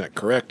 100%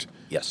 correct.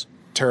 Yes.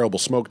 Terrible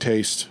smoke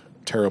taste,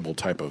 terrible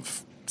type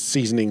of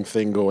seasoning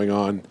thing going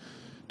on,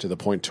 to the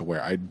point to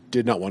where I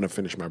did not want to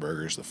finish my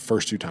burgers the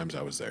first 2 times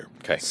I was there.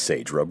 Okay.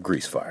 Sage rub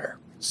grease fire.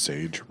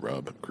 Sage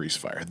rub grease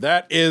fire.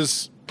 That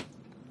is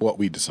what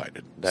we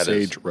decided. That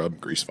Sage is. rub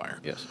grease fire.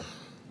 Yes.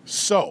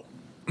 So,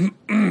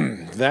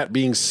 that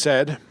being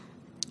said,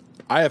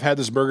 I have had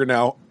this burger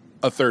now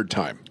a 3rd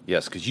time.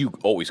 Yes, because you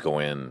always go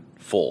in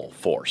full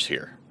force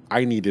here.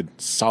 I needed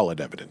solid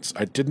evidence.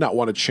 I did not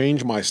want to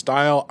change my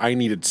style. I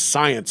needed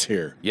science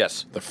here.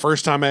 Yes. The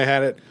first time I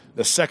had it,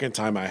 the second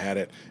time I had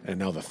it, and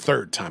now the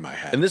 3rd time I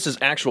had And it. this is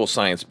actual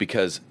science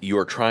because you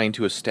are trying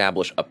to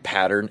establish a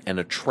pattern and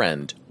a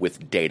trend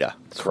with data.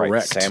 That's right.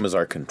 Correct. Sam is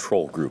our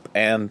control group.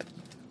 And,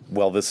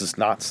 well, this is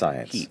not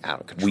science. He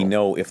out of control. We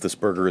know if this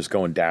burger is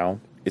going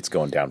down, it's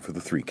going down for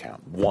the 3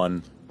 count.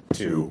 1,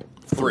 2,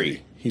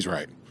 3. He's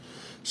right.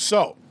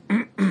 So,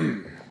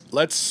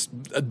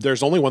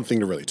 there's only one thing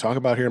to really talk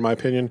about here, in my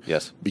opinion.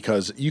 Yes.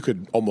 Because you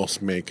could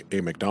almost make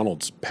a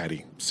McDonald's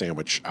patty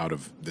sandwich out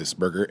of this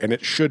burger, and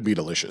it should be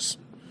delicious.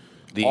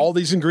 All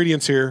these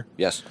ingredients here.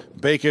 Yes.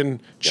 Bacon,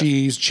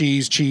 cheese,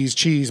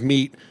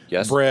 meat,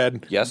 Yes.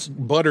 bread, Yes.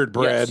 buttered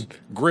bread, Yes.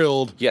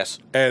 grilled, Yes.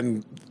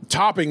 and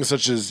toppings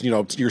such as,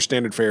 your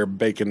standard fare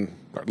bacon,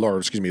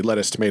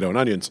 lettuce, tomato, and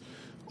onions.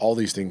 All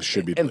these things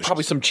should be delicious. And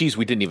probably some cheese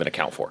we didn't even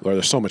account for. Lord,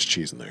 there's so much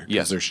cheese in there. 'Cause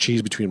Yes. There's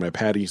cheese between my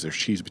patties. There's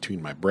cheese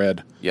between my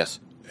bread.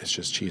 Yes. It's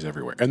just cheese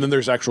everywhere. And then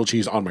there's actual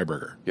cheese on my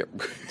burger. Yep.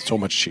 So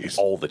much cheese.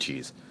 All the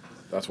cheese.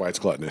 That's why it's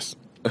gluttonous.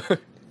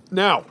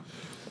 Now,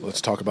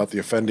 let's talk about the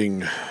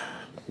offending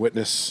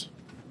witness,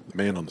 the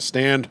man on the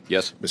stand.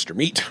 Yes. Mr.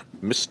 Meat.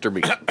 Mr.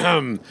 Meat.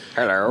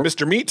 Hello.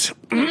 Mr. Meat,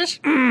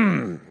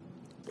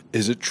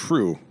 is it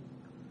true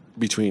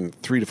between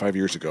 3 to 5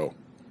 years ago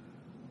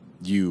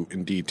you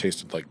indeed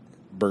tasted like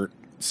burnt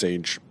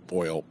sage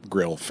oil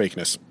grill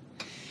fakeness?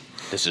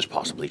 This is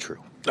possibly true.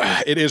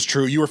 It is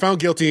true. You were found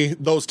guilty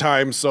those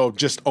times, so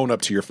just own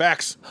up to your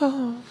facts.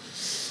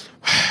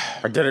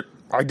 I did it.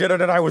 I did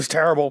it and I was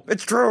terrible.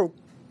 It's true.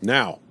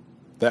 Now,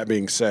 that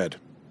being said,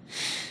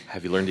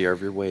 Have you learned the error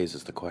of your ways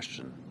is the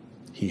question.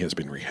 he has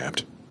been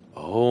rehabbed.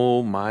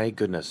 Oh, my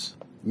goodness.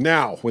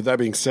 Now, with that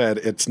being said,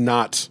 it's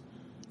not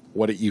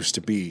what it used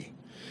to be.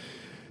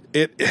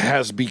 It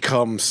has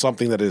become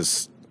something that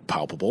is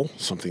palpable,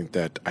 something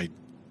that I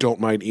don't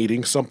mind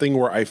eating, something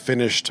where I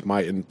finished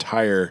my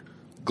entire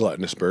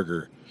gluttonous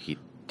burger He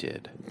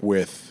did.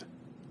 with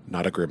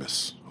not a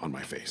grimace on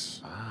my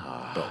face,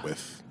 but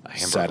with A hamburger on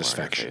your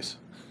satisfaction. face.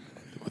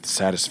 With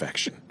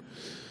satisfaction.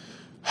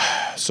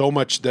 So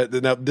much that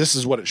now this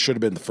is what it should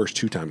have been the first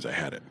 2 times I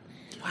had it.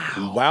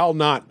 Wow. While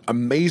not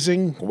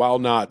amazing, while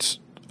not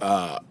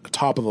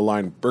top of the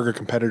line burger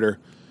competitor,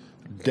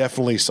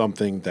 definitely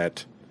something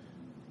that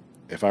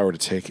if I were to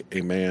take a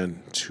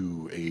man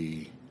to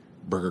a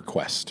burger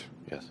quest,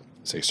 Yes.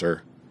 say,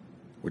 sir,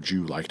 would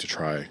you like to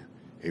try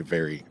a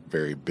very,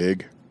 very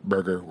big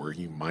burger where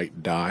you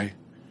might die,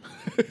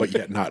 but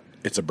yet not?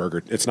 It's a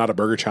burger. It's not a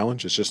burger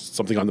challenge. It's just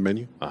something on the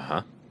menu.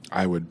 Uh-huh.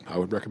 I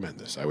would recommend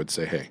this. I would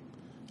say, hey,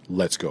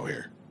 let's go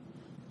here.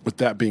 With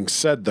that being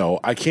said, though,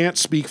 I can't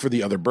speak for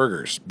the other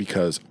burgers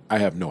because I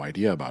have no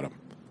idea about them.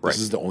 Right.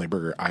 This is the only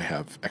burger I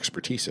have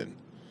expertise in.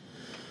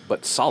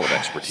 But solid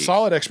expertise.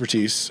 Solid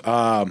expertise.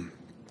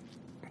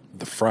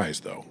 The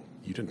fries, though.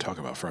 You didn't talk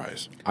about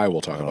fries. I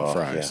will talk about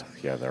fries.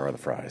 Yeah, there are the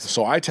fries.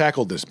 So I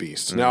tackled this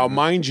beast. Now,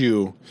 mind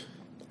you,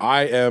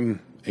 I am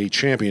a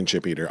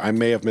championship eater. I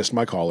may have missed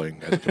my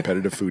calling as a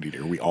competitive food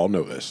eater. We all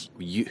know this.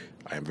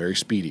 I am very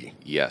speedy.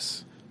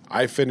 Yes.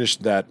 I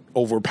finished that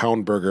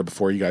over-pound burger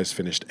before you guys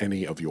finished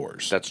any of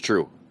yours. That's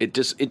true. It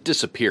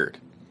disappeared.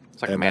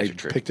 It's like a and magic I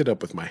trick. picked it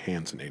up with my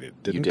hands and ate it. You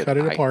Didn't did. cut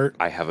it apart.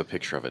 I have a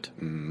picture of it.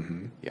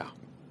 Mm-hmm. Yeah.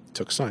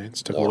 Took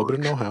science. Took a little bit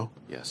of know-how.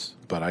 Yes.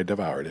 But I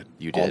devoured it.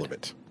 You All did. of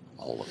it.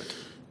 All of it.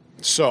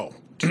 So,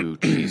 2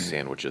 cheese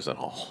sandwiches and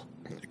all.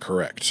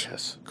 correct.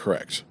 Yes.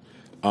 Correct.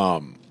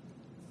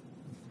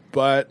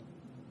 But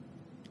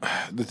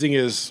the thing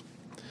is,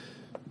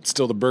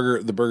 still the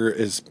burger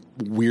is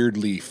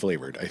weirdly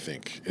flavored, I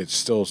think. It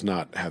still does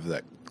not have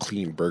that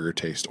clean burger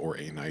taste or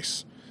a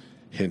nice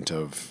hint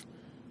of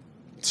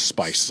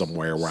spice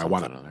somewhere where I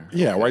want Something in there. to,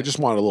 yeah, where I just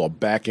want a little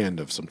back end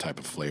of some type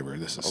of flavor.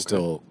 This is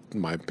still, in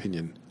my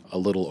opinion, a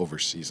little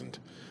over-seasoned.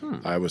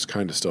 I was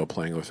kind of still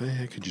playing with,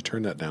 could you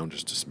turn that down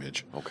just a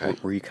smidge? Okay.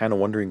 Were you kind of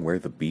wondering where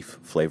the beef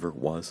flavor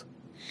was?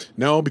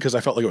 No, because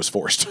I felt like it was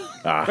forced.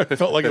 I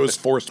felt like it was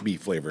forced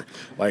beef flavor.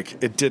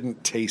 Like, it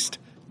didn't taste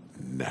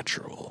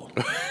natural.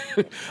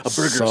 A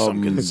burger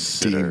some deem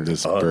consider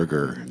this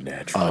burger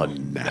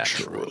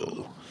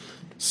unnatural.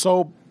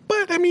 So,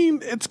 but I mean,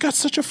 it's got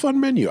such a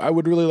fun menu. I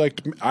would really like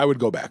to, I would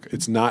go back.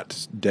 It's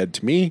not dead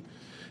to me.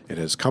 It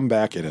has come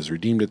back. It has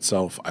redeemed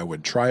itself. I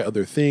would try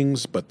other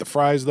things, but the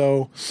fries,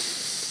 though,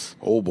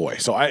 oh boy.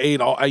 So I ate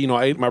I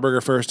ate my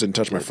burger first, didn't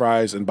touch my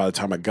fries, and by the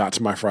time I got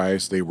to my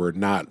fries, they were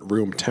not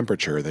room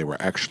temperature. They were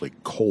actually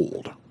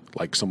cold.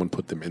 Like someone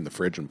put them in the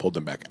fridge and pulled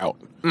them back out.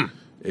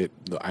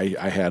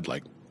 I had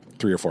like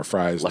 3 or 4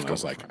 fries, and I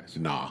was like, Leftover fries.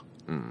 nah,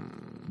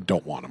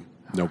 don't want them.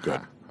 No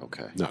good.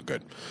 Okay. Not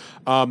good.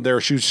 They're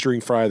a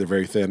shoestring fry. They're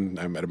very thin.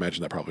 I might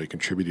imagine that probably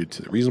contributed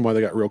to the reason why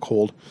they got real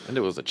cold. And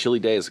it was a chilly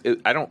day.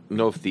 I don't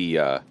know if the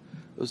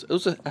it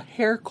was a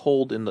hair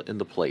cold in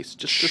the place,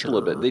 just a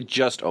little bit. Sure. They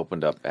just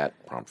opened up at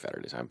around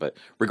Saturday time, but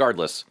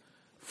regardless,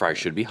 fries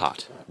should be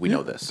hot. We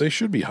know this. They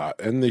should be hot,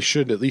 and they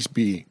should at least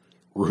be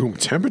room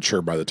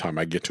temperature by the time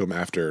I get to them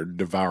after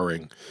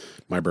devouring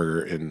my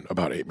burger in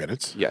about 8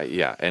 minutes.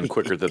 Yeah, and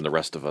quicker than the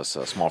rest of us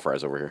small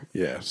fries over here.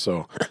 Yeah,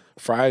 so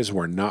fries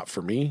were not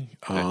for me.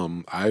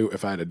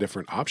 If I had a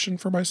different option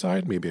for my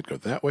side, maybe I'd go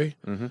that way.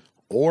 Mm-hmm.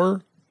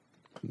 Or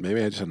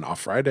maybe I just had an off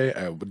Friday.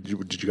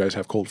 Did you guys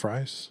have cold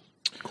fries?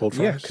 Cold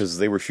fries? Yeah, because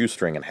they were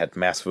shoestring and had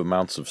massive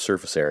amounts of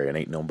surface area, and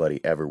ain't nobody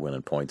ever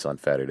winning points on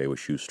Saturday with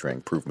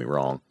shoestring. Prove me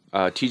wrong.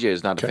 TJ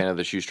is not a fan of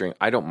the shoestring.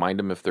 I don't mind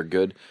them if they're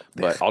good,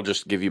 but I'll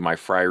just give you my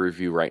fry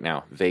review right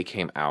now. They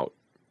came out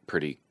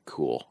pretty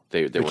cool.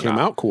 They came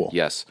out cool.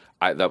 Yes,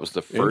 that was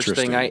the first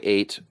thing Interesting. I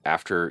ate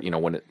after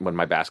when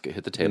my basket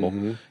hit the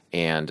table,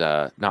 and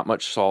not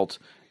much salt,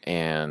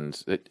 and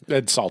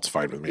Salt's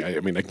fine with me. I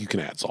mean, like, you can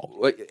add salt.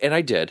 and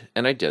I did,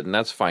 and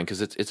that's fine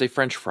because it's a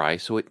French fry,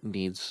 so it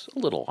needs a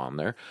little on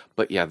there.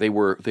 But yeah, they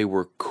were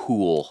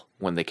cool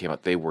when they came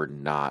out. They were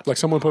not Like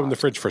someone put them in the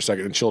fridge for a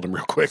second and chilled them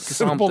real quick. Pulled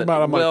something. them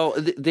out, I'm like, Well,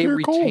 they "They're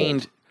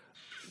retained. cold."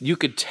 You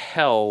could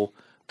tell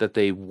that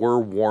they were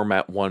warm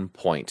at one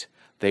point.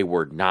 They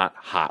were not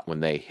hot when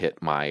they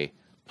hit my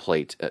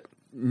plate.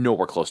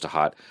 Nowhere close to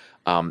hot.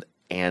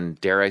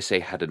 And dare I say,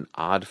 had an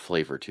odd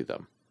flavor to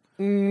them.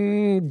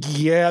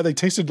 Yeah, they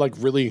tasted like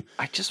really,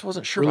 I just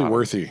wasn't sure. really about 'em.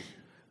 worthy.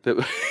 They're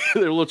a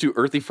little too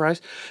earthy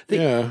fries.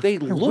 They I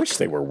look wish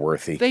they were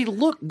worthy. they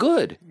look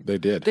good. They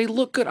did. They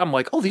look good. I'm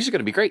like, oh, these are going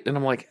to be great. And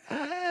I'm like,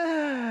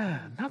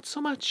 not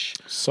so much.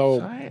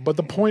 But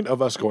the point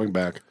of us going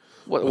back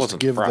Well, it was to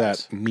wasn't give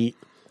fries. that meat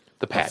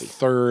The a patty.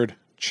 third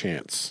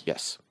chance.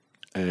 Yes.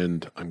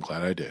 And I'm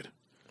glad I did.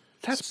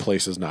 That's This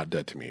place is not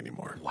dead to me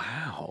anymore.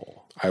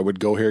 wow. I would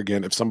go here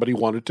again. If somebody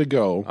wanted to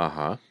go,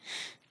 Uh-huh.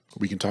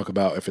 we can talk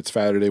about if it's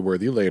Saturday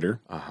worthy later.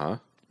 Uh-huh.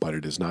 But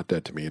it is not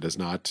dead to me. It is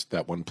not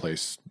that one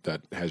place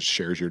that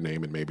shares your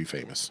name and may be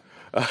famous.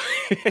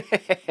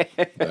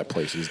 That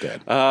place is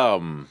dead.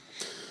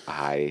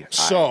 I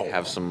So-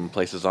 have some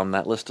places on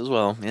that list as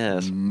well.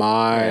 Yes.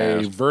 My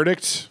Yes.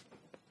 verdict,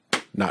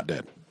 not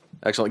dead.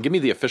 Excellent. Give me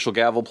the official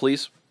gavel,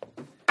 please.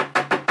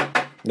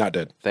 Not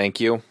dead. Thank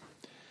you.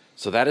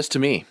 So that is to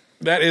me.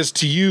 That is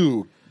to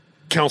you,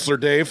 Counselor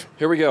Dave.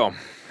 Here we go.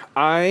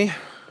 I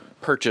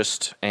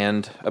purchased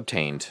and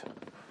obtained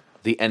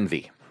the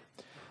Envy.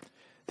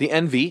 The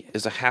Envy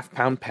is a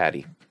half-pound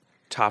patty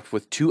topped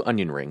with 2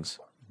 onion rings,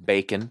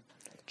 bacon,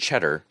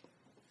 cheddar,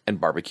 and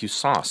barbecue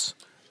sauce.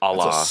 A It's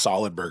la a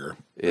solid burger.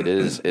 it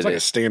is It's like a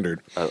is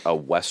standard. a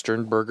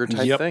Western burger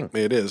type Yep, thing.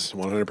 it is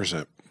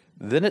 100%.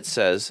 Then it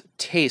says,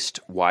 "Taste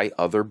why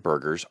other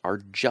burgers are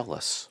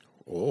jealous."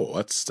 Oh,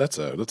 that's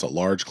a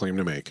large claim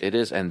to make. It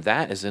is, and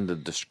that is in the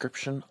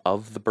description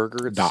of the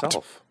burger Dot.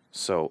 itself.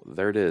 So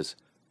there it is.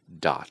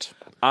 Dot.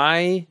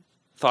 I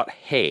thought,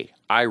 hey,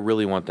 I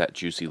really want that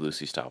Juicy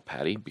Lucy style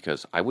patty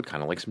because I would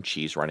kind of like some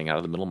cheese running out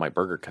of the middle of my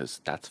burger because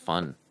that's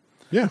fun.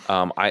 Yeah.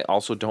 I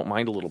also don't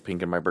mind a little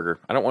pink in my burger.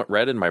 I don't want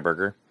red in my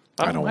burger.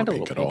 I don't don't mind want a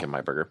little pink at pink all. in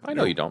my burger. I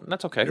know you don't. And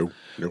that's okay.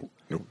 No.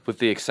 With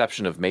the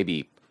exception of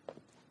maybe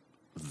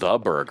the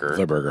burger.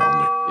 The burger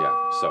only. Yeah.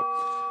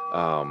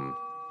 So,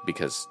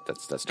 because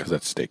that's Because different.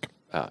 that's steak.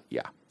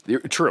 Yeah.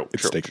 True.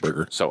 It's true, steak true, true.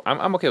 burger. So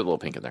I'm okay with a little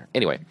pink in there.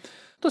 Anyway,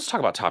 let's talk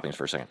about toppings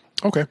for a second.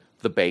 Okay.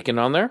 The bacon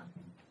on there,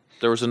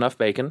 there was enough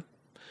bacon.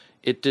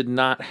 It did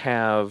not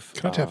have.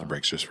 Can I tap the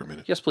brakes just for a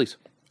minute? Yes, please.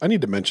 I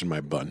need to mention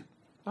my bun.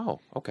 Oh,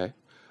 okay.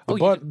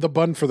 The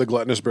bun for the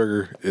gluttonous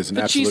burger is an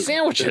The absolute cheese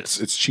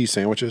sandwiches. It's cheese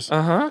sandwiches.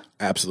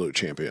 Absolute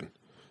champion.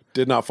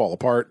 Did not fall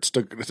apart.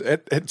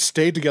 It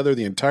stayed together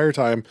the entire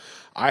time.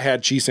 I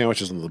had cheese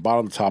sandwiches from the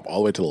bottom to the top, all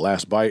the way to the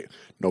last bite.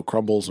 No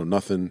crumbles, no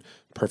nothing.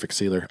 Perfect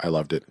sealer. I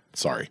loved it.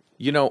 Sorry.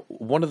 You know,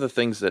 one of the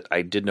things that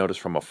I did notice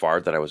from afar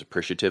that I was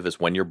appreciative is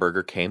when your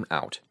burger came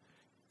out,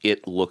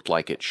 it looked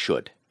like it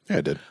should. Yeah,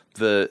 I did.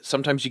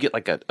 Sometimes you get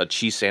like a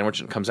cheese sandwich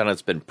and it comes out and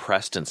it's been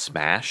pressed and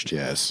smashed.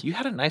 Yes. You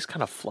had a nice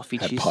kind of fluffy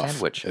Had cheese puff.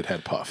 sandwich. It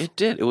had puff. It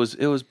did. It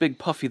was big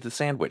puffy the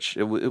sandwich.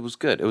 It was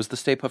good. It was the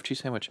Stay Puft cheese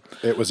sandwich.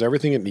 It was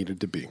everything it needed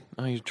to be.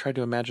 Oh, you tried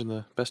to imagine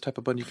the best type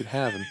of bun you could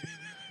have,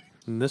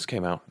 and this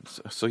came out.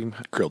 So you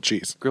Grilled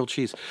cheese. grilled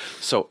cheese.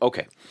 So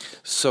okay,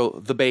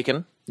 so the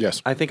bacon.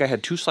 Yes. I think I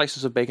had 2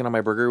 slices of bacon on my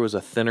burger. It was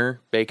a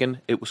thinner bacon.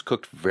 It was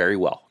cooked very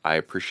well. I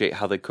appreciate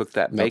how they cooked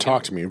that Now bacon.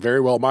 talk to me.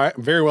 Very well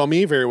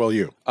me, very well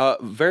you.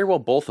 Very well,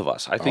 both of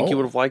us. I think you Oh.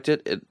 would have liked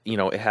it.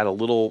 It had a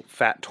little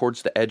fat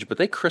towards the edge, but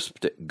they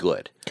crisped it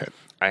good. Okay.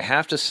 I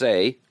have to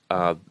say,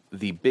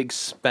 the Big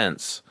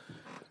Spence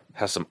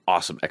has some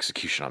awesome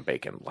execution on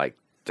bacon. Like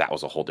that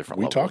was a whole different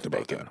We level talked of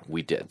about bacon. that.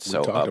 We did.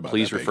 So talked about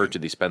please that refer bacon. to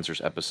the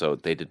Spencer's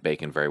episode. They did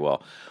bacon very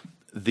well.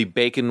 The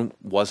bacon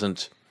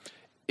wasn't.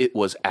 It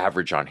was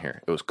average on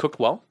here. It was cooked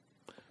well.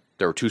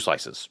 There were 2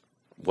 slices.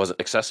 Was it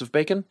excessive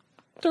bacon?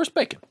 There was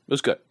bacon. It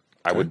was good.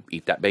 I would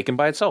eat that bacon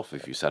by itself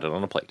if you set it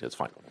on a plate. It's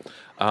fine.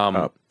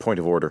 Point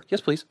of order.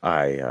 Yes, please.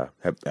 I'm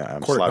Court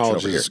slouching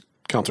over here acknowledges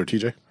Counselor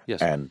TJ.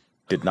 Yes. and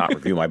did not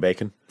review my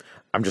bacon.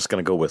 I'm just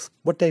going to go with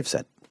what Dave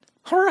said.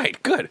 All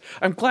right, good.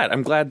 I'm glad.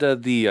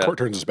 the Court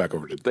turns us back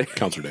over to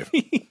Counselor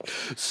Dave.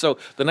 So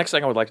the next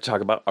thing I would like to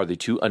talk about are the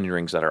 2 onion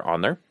rings that are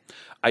on there.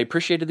 I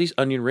appreciated these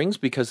onion rings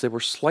because they were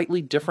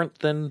slightly different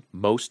than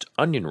most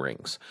onion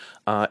rings.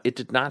 It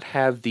did not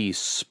have the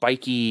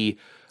spiky,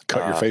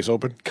 Cut your face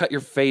open. cut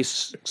your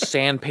face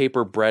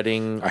sandpaper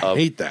breading. I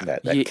hate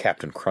that. That Ye-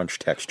 Captain Crunch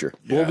texture.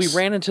 Well, we Yes.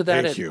 ran into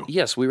that. Thank you.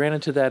 Yes, we ran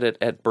into that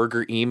at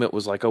Burger Eam. It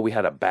was like, we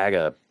had a bag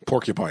of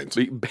Porcupines.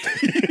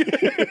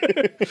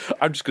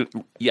 I'm just gonna.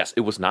 Yes,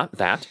 it was not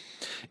that.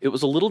 It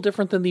was a little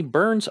different than the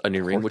Burns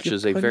onion ring, which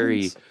is a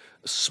very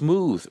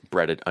smooth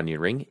breaded onion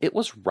ring. It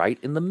was right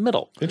in the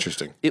middle.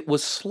 Interesting. It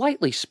was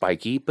slightly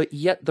spiky, but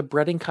yet the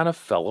breading kind of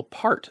fell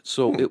apart.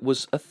 So it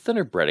was a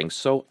thinner breading.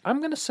 So I'm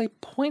going to say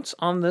points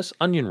on this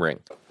onion ring.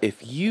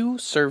 If you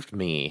served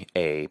me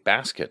a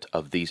basket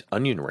of these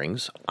onion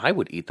rings, I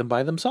would eat them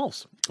by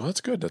themselves. Well,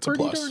 that's good. That's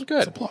Pretty a plus. darn good.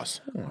 That's a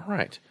plus. All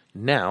right.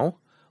 Now,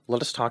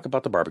 let us talk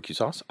about the barbecue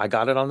sauce. I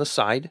got it on the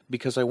side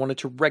because I wanted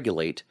to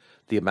regulate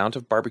the amount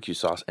of barbecue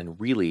sauce and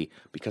really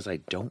because I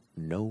don't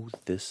know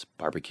this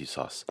barbecue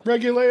sauce.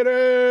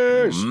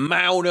 Regulators.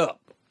 Mount up.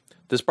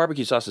 This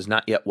barbecue sauce is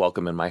not yet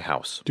welcome in my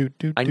house.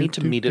 I need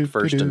to meet it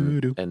first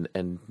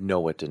and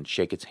know it and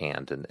shake its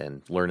hand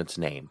and learn its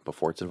name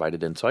before it's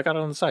invited in. So I got it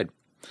on the side.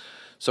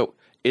 So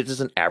it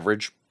is an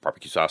average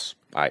barbecue sauce.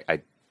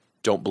 I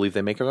don't believe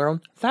they make their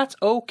own. That's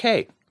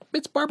okay.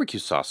 It's barbecue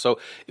sauce. So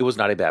it was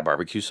not a bad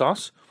barbecue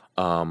sauce.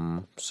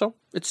 So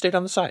it stayed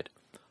on the side.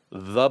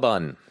 The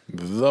bun.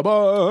 The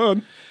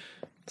bun.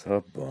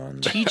 The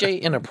bun. TJ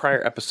in a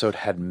prior episode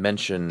had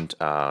mentioned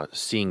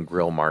seeing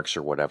grill marks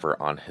or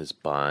whatever on his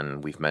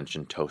bun. We've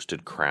mentioned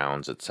toasted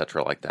crowns,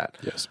 etc., like that.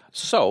 Yes.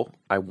 So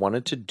I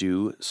wanted to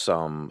do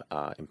some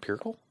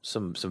empirical,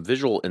 some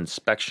visual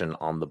inspection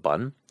on the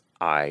bun.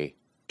 I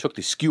took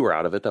the skewer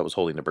out of it that was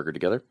holding the burger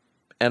together,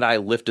 and I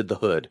lifted the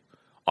hood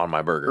on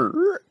my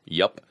burger.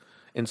 Yup.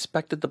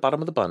 Inspected the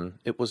bottom of the bun.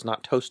 It was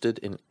not toasted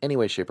in any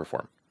way, shape, or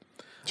form.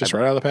 Just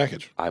right out of the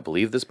package. I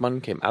believe this bun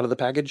came out of the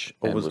package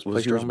and was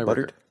placed yours around my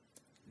buttered? burger.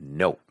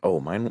 No. Oh,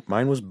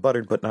 mine was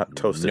buttered but not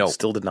toasted. No. It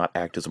still did not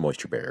act as a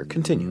moisture barrier.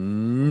 Continue.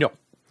 No.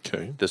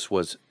 Okay. This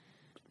was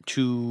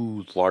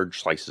 2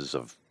 large slices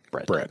of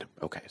bread.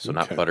 Okay, so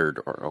not Okay. buttered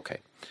or okay.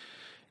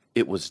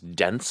 It was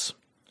dense,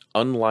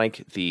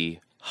 unlike the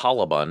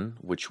challah bun,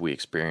 which we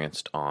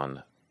experienced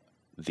on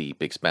the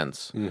Big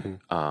Spence.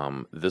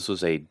 This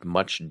was a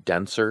much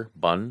denser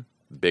bun,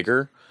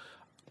 bigger.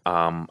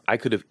 I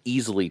could have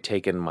easily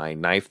taken my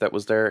knife that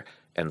was there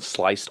and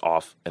sliced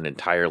off an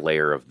entire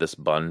layer of this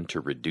bun to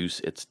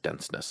reduce its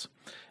denseness.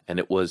 And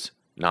it was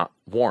not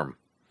warm.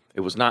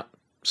 It was not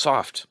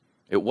soft.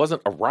 It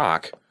wasn't a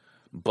rock,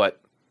 but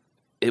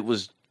it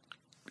was,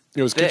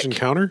 It was thick. kitchen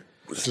counter.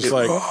 It's just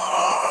like,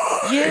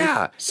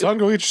 yeah, son,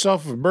 go get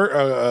yourself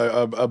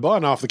a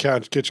bun off the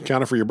kitchen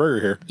counter for your burger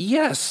here.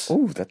 yes.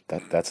 Ooh,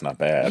 that's not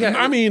bad. Yeah.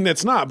 I mean,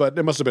 it's not, but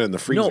it must have been in the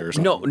freezer or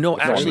something. No,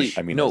 actually,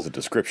 I mean, no. as a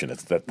description,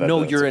 it's that.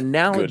 No, that's your a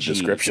analogy. Good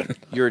description.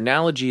 Your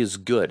analogy is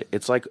good.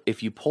 It's like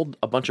if you pulled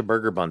a bunch of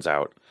burger buns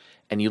out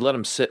and you let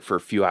them sit for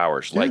a few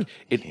hours. Like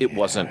it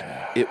wasn't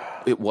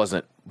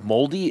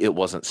moldy. It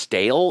wasn't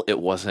stale. It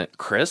wasn't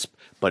crisp.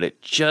 But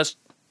it just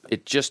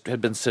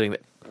had been sitting there.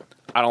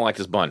 I don't like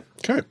this bun.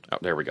 Okay. Oh,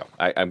 there we go.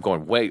 I'm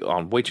going way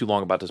too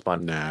long about this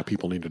bun. Nah,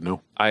 people need to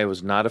know. I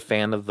was not a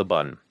fan of the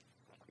bun.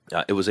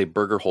 It was a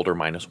burger holder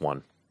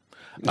 -1.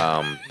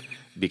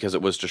 Because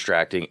it was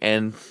distracting.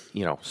 And,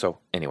 so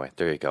anyway,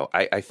 there you go.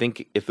 I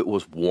think if it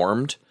was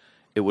warmed,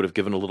 it would have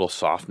given a little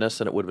softness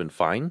and it would have been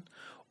fine.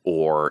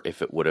 Or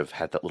if it would have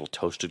had that little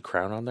toasted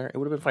crown on there, it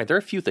would have been fine. There are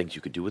a few things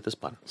you could do with this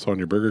bun. So on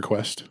your burger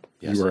quest,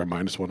 Yes. you were a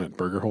 -1 at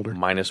burger holder.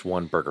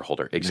 -1 burger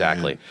holder.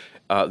 Exactly.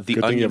 Good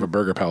thing you have a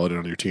burger paladin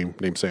on your team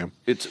named Sam.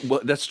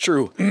 That's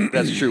true.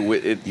 That's true.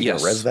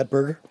 Yes. Res that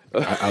burger?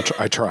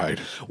 I tried.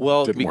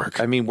 Well, Didn't work.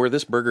 I mean, where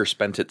this burger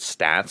spent its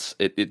stats,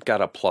 it got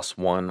a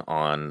 +1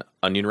 on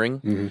onion ring.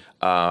 Mm-hmm.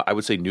 I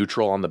would say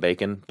neutral on the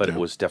bacon, but it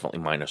was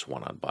definitely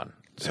 -1 on bun.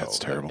 So That's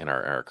terrible. In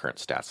our current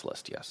stats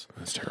list, yes.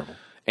 That's terrible.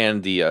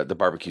 And the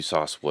barbecue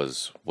sauce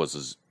was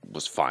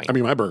fine. I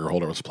mean, my burger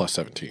holder was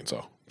 +17,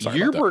 so sorry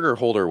Your about that. burger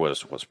holder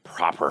was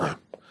proper.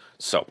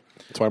 So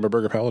That's why I'm a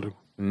burger paladin.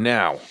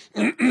 now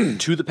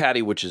to the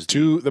patty, which is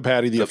To the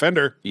patty, the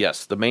offender.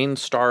 yes, the main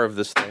star of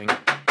this thing.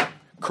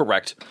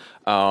 Correct.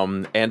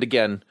 And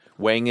again,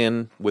 weighing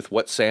in with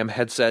what Sam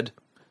had said,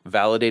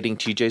 validating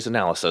TJ's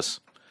analysis,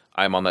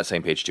 I'm on that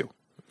same page too.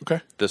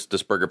 Okay. This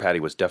burger patty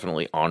was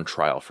definitely on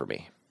trial for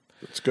me.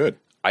 That's good.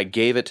 I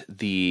gave it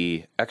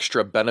the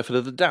extra benefit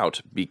of the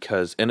doubt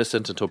because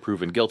innocent until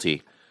proven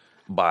guilty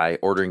by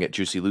ordering it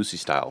Juicy Lucy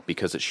style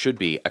because it should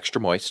be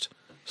extra moist,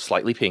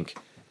 slightly pink,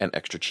 and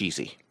extra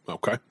cheesy.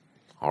 Okay.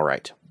 All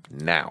right.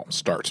 Now,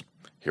 Start.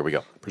 here we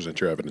go.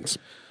 Present your evidence.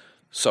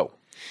 So,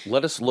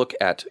 let us look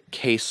at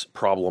case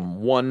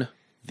problem 1,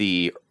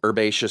 the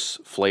herbaceous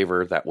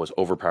flavor that was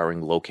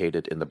overpowering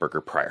located in the burger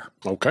prior.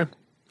 Okay.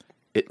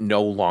 It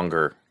no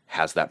longer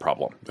has that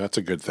problem. That's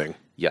a good thing.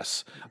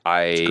 Yes.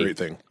 It's a great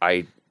thing.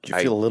 Did you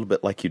feel a little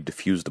bit like you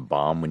diffused a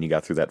bomb when you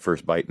got through that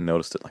first bite and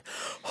noticed it? Like,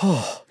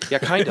 yeah,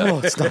 kind oh,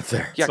 of. it's not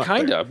there. Yeah,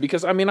 kind of.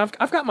 Because, I mean,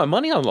 I've got my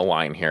money on the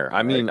line here.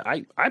 I mean,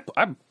 I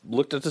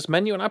looked at this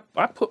menu and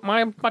I put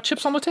my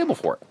chips on the table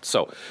for it.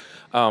 So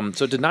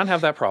did not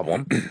have that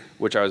problem,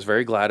 which I was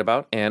very glad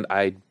about. And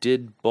I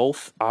did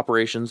both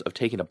operations of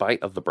taking a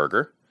bite of the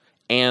burger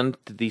and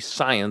the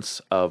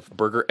science of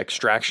burger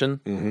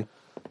extraction,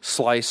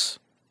 slice,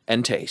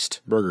 and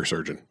taste. Burger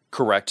surgeon.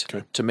 Correct.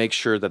 Okay. To make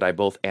sure that I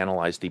both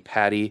analyze the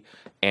patty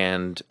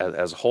and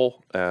as a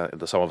whole,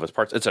 the sum of its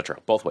parts, etc.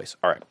 Both ways.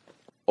 All right.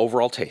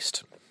 Overall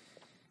taste.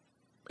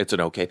 It's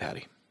an okay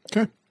patty.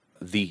 Okay.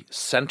 The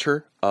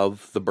center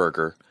of the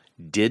burger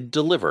did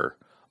deliver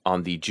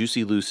on the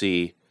Juicy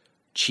Lucy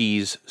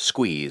cheese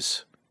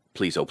squeeze.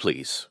 Please, oh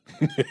please.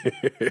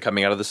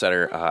 Coming out of the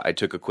center, I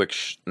took a quick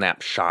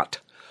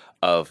snapshot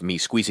of me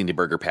squeezing the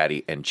burger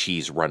patty and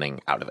cheese running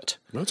out of it.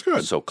 That's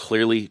good. So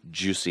clearly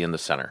juicy in the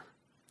center.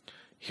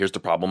 Here's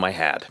the problem I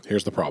had.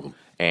 Here's the problem.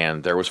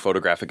 And there was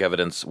photographic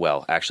evidence.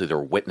 Well, actually, there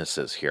were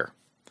witnesses here.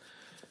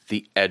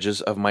 The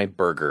edges of my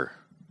burger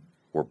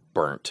were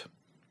burnt.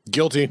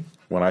 Guilty.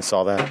 When I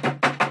saw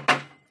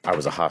that, I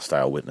was a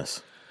hostile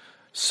witness.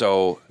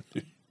 So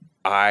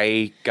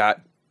I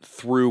got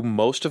through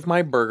most of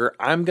my burger.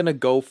 I'm going to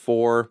go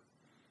for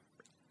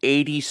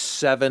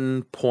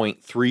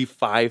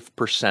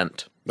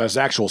 87.35%. That's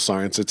actual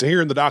science. It's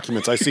here in the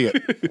documents. I see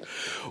it.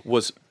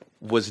 Was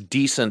was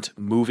decent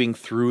moving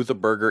through the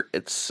burger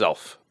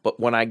itself. But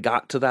when I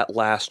got to that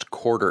last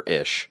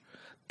quarter-ish,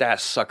 that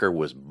sucker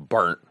was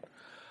burnt.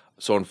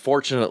 So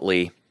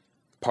unfortunately,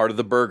 part of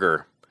the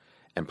burger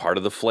and part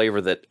of the flavor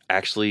that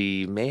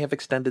actually may have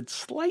extended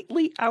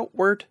slightly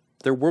outward,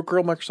 there were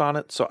grill marks on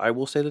it, so I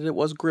will say that it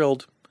was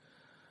grilled.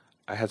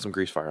 I had some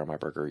grease fire on my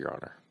burger, Your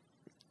Honor.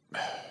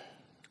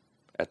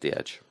 At the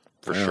edge,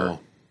 for sure.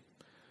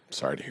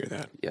 Sorry to hear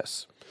that.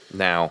 Yes.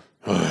 Now,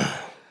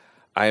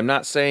 I am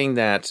not saying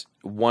that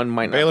one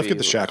might not Bailiff, be... get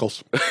the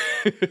shackles.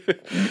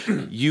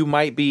 You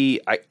might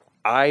be...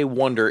 I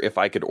wonder if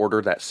I could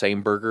order that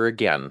same burger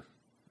again,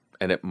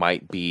 and it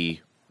might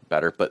be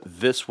better. But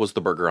this was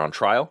the burger on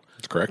trial.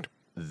 That's correct.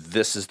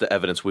 This is the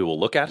evidence we will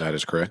look at. That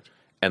is correct.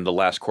 And the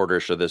last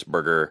quarter-ish of this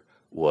burger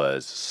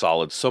was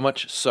solid. So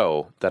much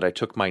so that I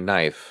took my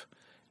knife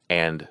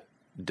and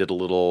did a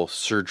little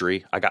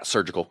surgery. I got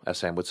surgical, as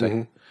Sam would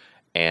say,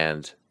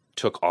 and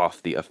took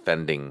off the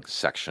offending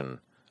section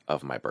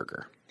of my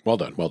burger. Well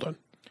done. Well done.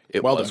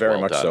 It Well was done.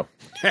 Very much done.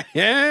 so.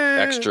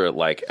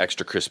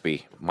 Extra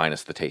crispy,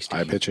 minus the tasty.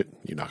 I pitch it.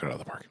 You knock it out of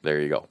the park. There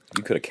you go.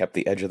 You could have kept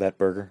the edge of that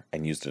burger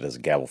and used it as a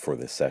gavel for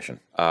this session.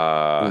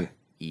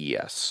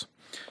 Yes.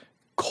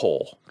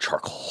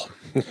 Charcoal.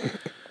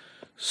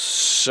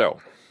 So,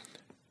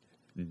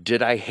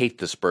 did I hate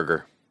this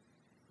burger?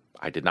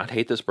 I did not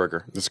hate this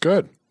burger. It's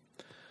good.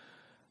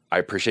 I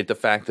appreciate the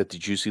fact that the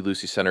Juicy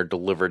Lucy Center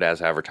delivered as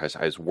advertised.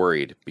 I was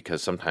worried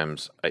because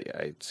sometimes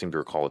I seem to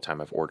recall a time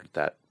I've ordered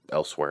that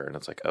elsewhere, and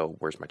it's like, oh,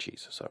 where's my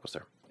cheese? So that was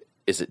there.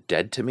 Is it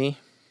dead to me?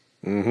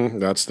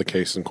 That's the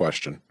case in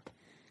question.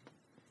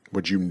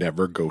 Would you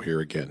never go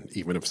here again?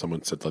 Even if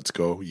someone said, let's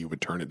go, you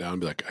would turn it down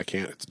and be like, I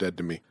can't. It's dead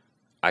to me.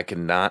 I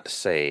cannot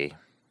say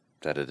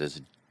that it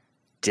is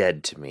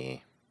dead to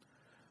me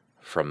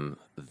from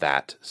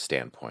that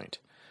standpoint.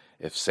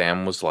 If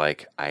Sam was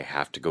like, I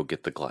have to go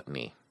get the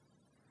gluttony,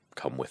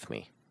 come with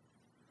me,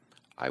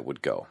 I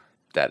would go.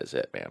 That is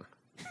it, man.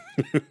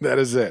 That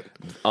is it.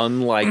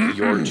 Unlike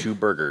your two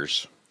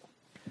burgers,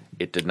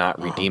 it did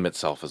not redeem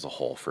itself as a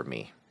whole for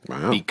me.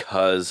 Wow.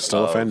 Because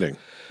Still of offending.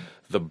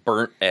 the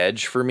burnt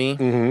edge for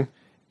me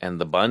and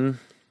the bun.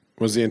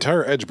 Was the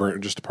entire edge burnt or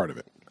just a part of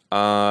it?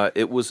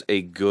 It was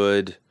a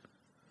good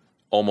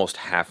almost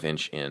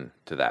half-inch in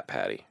to that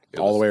patty.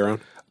 All the way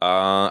around?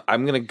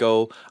 I'm gonna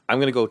go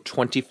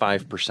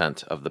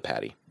 25% of the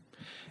patty.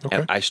 Okay.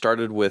 And I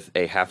started with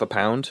a half a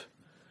pound,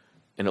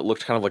 and it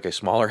looked kind of like a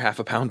smaller half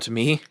a pound to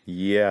me.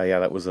 Yeah,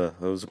 that was a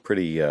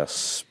pretty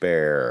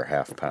spare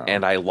half pound.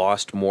 And I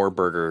lost more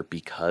burger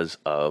because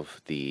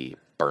of the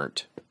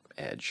burnt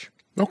edge.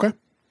 Okay.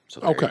 So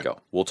there you go.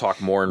 We'll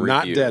talk more in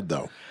Not review. dead,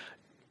 though.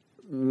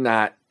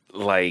 Not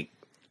like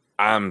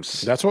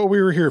That's what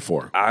we were here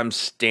for. I'm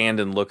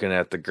standing looking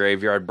at the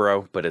graveyard,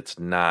 bro, but it's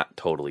not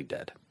totally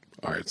dead.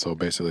 All right. So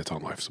basically, it's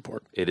on life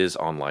support. It is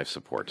on life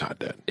support. Not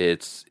dead.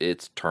 It's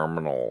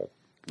terminal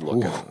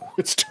looking.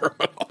 It's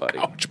terminal. Buddy.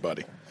 Ouch,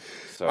 buddy.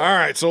 So, All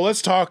right. So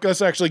let's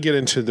actually get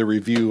into the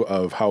review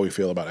of how we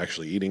feel about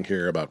actually eating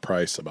here, about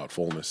price, about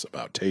fullness,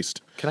 about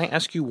taste. can I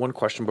ask you one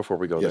question before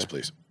we go Yes, there?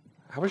 please.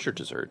 How was your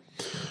dessert?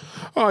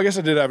 Oh, I guess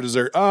I did have a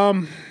dessert.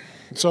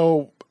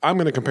 So I'm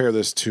going to compare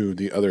this to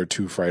the other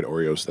two fried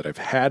Oreos that I've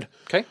had.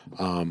 Okay.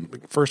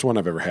 First one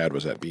I've ever had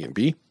was at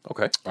B&B.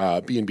 Okay.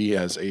 B&B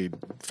has a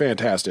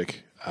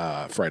fantastic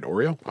fried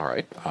Oreo. All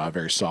right.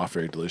 Very soft,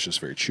 very delicious,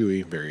 very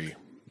chewy, very,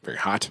 very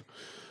hot.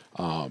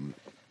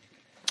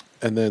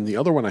 And then the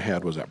other one I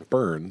had was at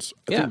Burns.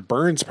 I think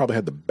Burns probably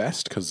had the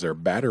best because their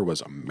batter was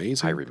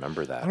amazing. I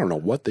remember that. I don't know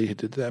what they did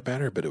to that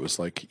batter, but it was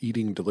like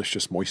eating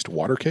delicious moist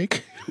water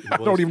cake. I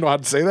don't even know how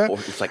to say that. Or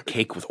it's like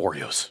cake with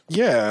Oreos.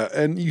 Yeah,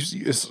 and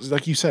it's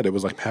like you said, it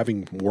was like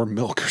having warm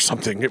milk or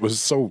something. It was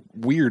so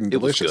weird and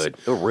It was delicious. good.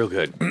 It was real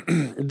good.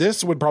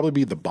 This would probably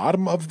be the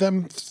bottom of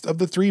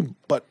the three,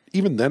 but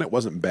even then it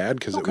wasn't bad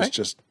because it was Okay.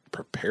 just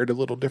prepared a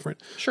little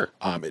different. Sure.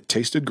 It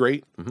tasted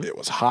great. It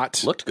was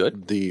hot. Looked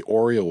good. The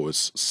Oreo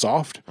was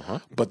soft,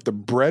 but the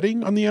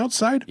breading on the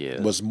outside Yes.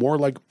 was more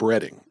like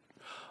breading.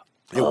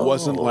 It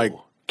wasn't like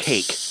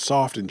cake.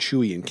 soft and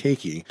chewy and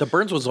cakey. The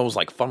Burns was almost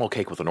like funnel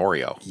cake with an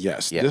Oreo.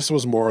 Yes, Yeah. this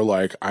was more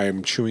like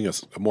I'm chewing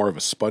more of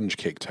a sponge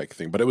cake type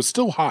thing, but it was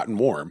still hot and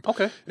warm.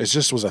 Okay. It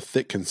just was a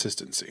thick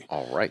consistency.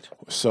 All right.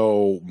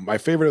 So my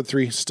favorite of the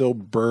three still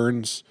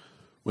Burns.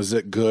 Was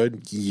it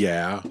good?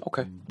 Yeah.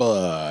 Okay.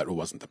 But it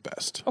wasn't the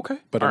best. Okay.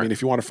 But All I mean, right.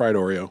 if you want a fried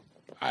Oreo,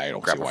 I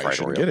don't Grab see a why you fried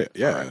shouldn't Oreo. get it.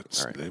 Yeah. All right.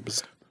 All right. It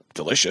was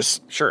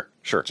delicious. Sure.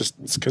 Just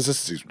its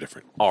consistencies were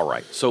different. All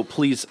right. So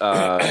please,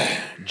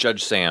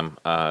 Judge Sam,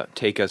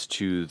 take us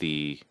to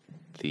the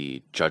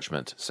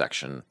judgment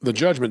section. The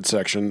judgment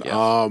section. Yes.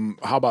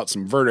 How about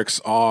some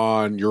verdicts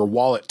on your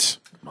wallet?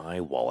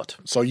 My wallet.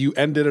 So you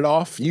ended it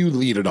off. You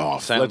lead it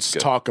off. Sounds Let's good.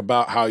 talk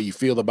about how you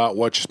feel about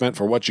what you spent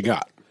for what you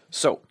got.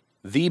 So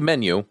the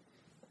menu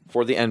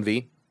for the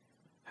Envy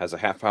has a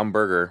half-pound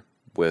burger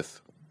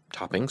with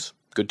toppings,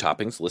 good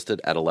toppings,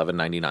 listed at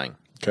 $11.99.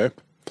 Okay.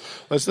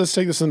 Let's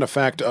take this into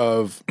fact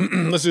of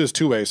let's do this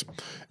two ways.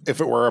 If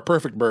it were a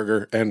perfect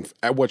burger and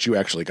at what you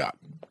actually got.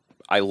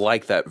 I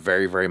like that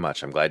very, very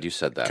much. I'm glad you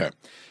said that. Okay.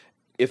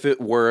 if it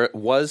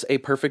was a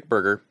perfect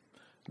burger,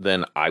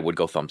 then I would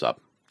go thumbs up.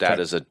 That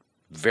is a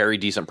very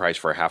decent price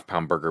for a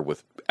half-pound burger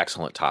with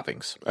excellent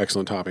toppings.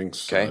 Excellent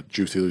toppings. Okay.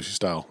 Juicy Lucy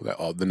style,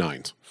 the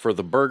 9s. For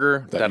the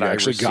burger that you I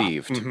actually got.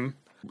 received,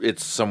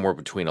 it's somewhere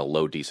between a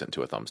low decent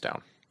to a thumbs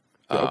down.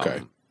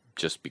 Okay.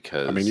 Just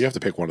because... I mean, you have to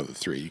pick one of the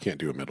 3. You can't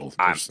do a middle.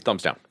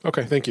 thumbs down.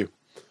 Okay, thank you.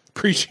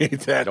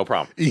 Appreciate that. No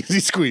problem. Easy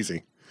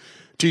squeezy.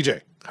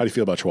 TJ, how do you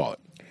feel about your wallet?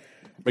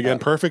 Again,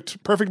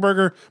 perfect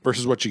burger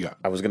versus what you got.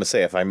 I was going to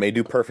say, if I may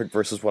do perfect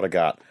versus what I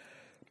got,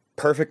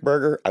 perfect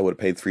burger, I would have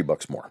paid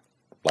 $3 more.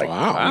 Like,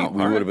 Wow.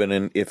 we would have been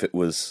in if it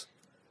was,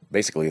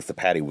 basically, if the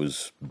patty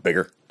was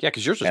bigger. Yeah,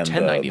 because yours was And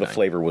 $10.99. the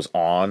flavor was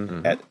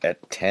on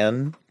at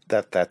 10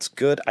 that's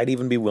good. I'd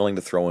even be willing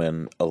to throw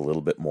in a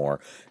little bit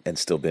more and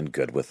still been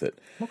good with it.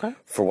 Okay.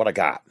 For what I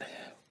got,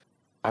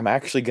 I'm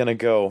actually going to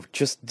go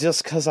just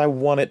because I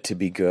want it to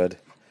be good.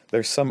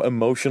 There's some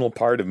emotional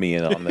part of me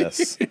in on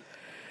this.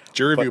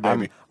 Jury review,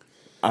 baby.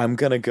 I'm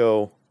going to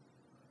go,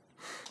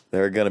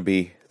 there's going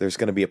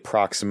to be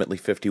approximately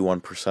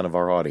 51% of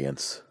our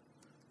audience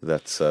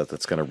that's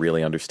going to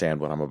really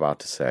understand what I'm about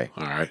to say.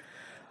 All right.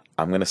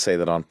 I'm going to say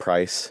that on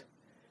price,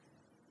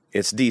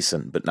 it's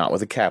decent, but not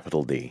with a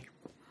capital D.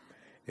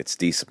 It's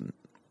decent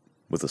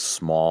with a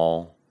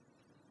small,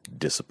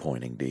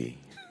 disappointing D.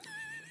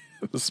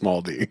 The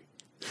small D.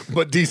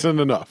 But decent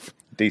enough.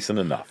 Decent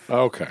enough.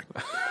 Okay.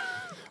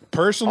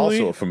 Personally...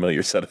 Also a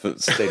familiar state of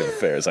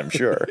affairs, I'm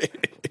sure.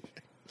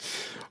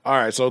 All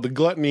right, so the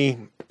gluttony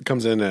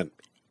comes in at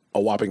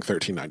a whopping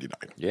 $13.99.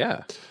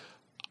 Yeah.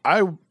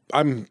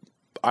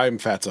 I'm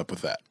fats up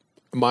with that.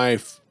 My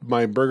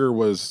burger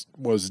was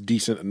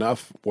decent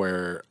enough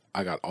where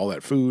I got all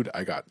that food.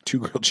 I got 2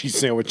 grilled cheese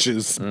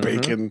sandwiches,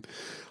 bacon,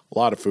 a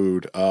lot of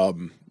food.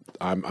 I'm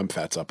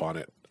fats up on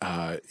it.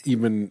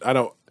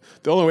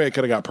 The only way it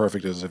could have got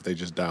perfect is if they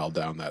just dialed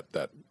down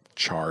that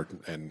char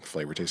and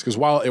flavor taste. Because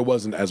while it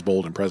wasn't as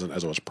bold and present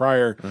as it was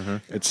prior,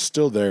 it's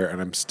still there, and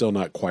I'm still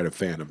not quite a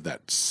fan of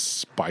that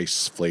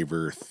spice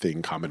flavor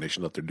thing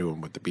combination that they're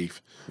doing with the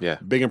beef. Yeah.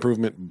 Big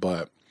improvement,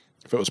 but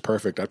if it was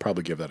perfect, I'd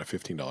probably give that a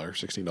 $15,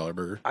 $16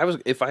 burger.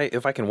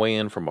 If I can weigh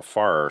in from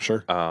afar,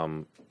 Sure.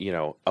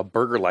 A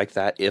burger like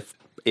that, if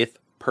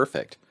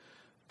perfect,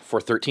 for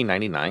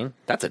 $13.99,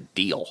 that's a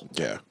deal.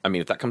 Yeah. I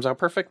mean, if that comes out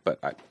perfect, but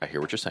I hear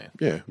what you're saying.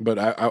 Yeah, but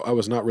I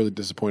was not really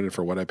disappointed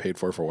for what I paid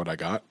for what I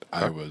got.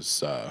 I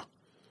was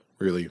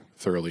really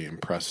thoroughly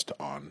impressed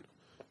on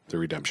the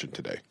redemption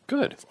today.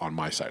 Good. On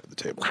my side of the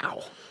table.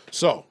 Wow.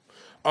 So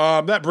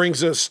that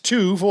brings us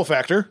to full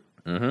factor.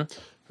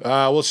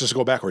 Let's just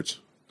go backwards.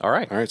 All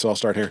right. All right, so I'll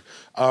start here.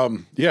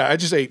 I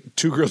just ate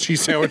 2 grilled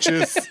cheese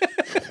sandwiches,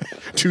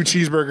 2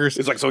 cheeseburgers.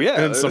 It's like, so yeah.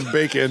 And some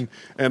bacon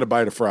and a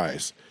bite of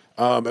fries.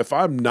 If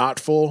I'm not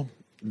full,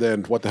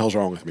 then what the hell's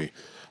wrong with me?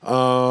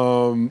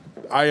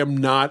 I am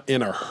not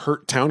in a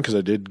hurt town because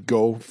I did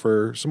go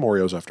for some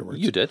Oreos afterwards.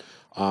 You did.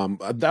 I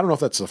don't know if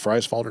that's the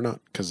fries' fault or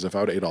not, because if I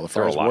would have ate all the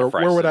There were fries, a lot of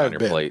fries where would sitting I on have your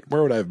been? plate.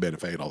 Where would I have been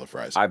if I ate all the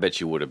fries? I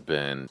bet you would have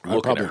been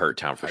looking probably- at Hurt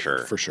Town for sure.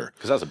 For sure.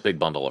 Because that's a big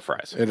bundle of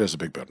fries. It is a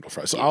big bundle of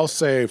fries. So I'll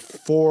say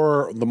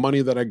for the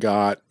money that I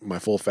got, my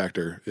full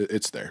factor,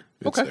 it's there.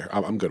 It's Okay. there.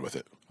 I'm good with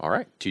it. All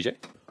right. TJ?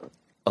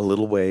 A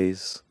little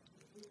ways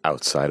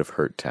outside of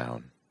Hurt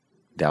Town,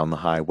 down the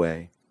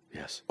highway,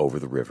 Yes. over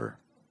the river,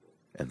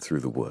 and through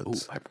the Ooh,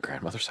 woods my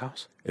grandmother's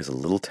house? is a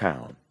little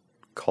town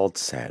called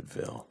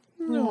Sadville.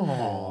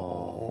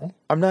 No.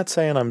 I'm not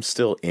saying I'm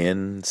still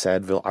in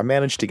Sadville. I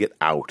managed to get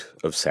out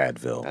of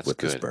Sadville That's with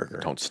good. this burger.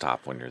 Don't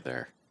stop when you're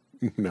there.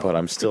 No. But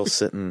I'm still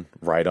sitting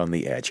right on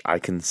the edge. I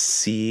can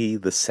see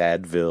the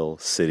Sadville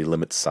city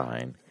limits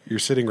sign. You're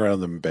sitting right on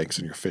the banks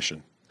and you're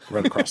fishing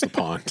right across the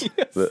pond.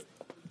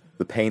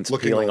 The paint's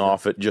Looking peeling over.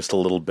 off it just a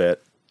little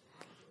bit.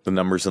 The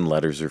numbers and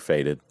letters are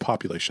faded.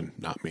 Population,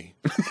 not me.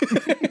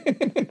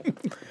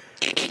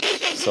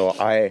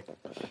 So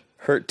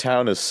Hurt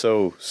Town is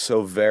so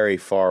very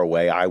far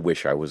away. I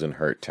wish I was in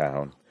Hurt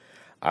Town.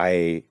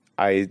 I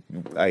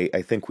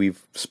think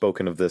we've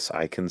spoken of this.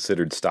 I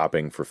considered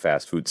stopping for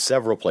fast food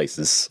several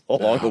places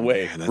along the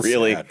way. Man, that's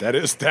really, sad. That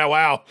is that.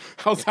 Wow,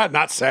 how's that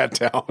not sad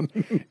town?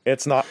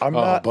 it's not. I'm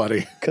Oh, not,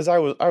 buddy. because I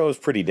was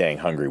pretty dang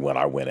hungry when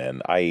I went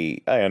in.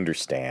 I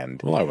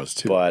understand, Well, I was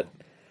too. but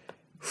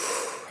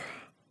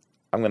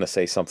I'm going to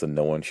say something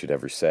no one should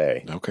ever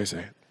say Okay, say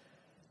it.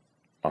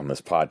 on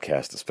this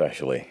podcast,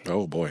 especially.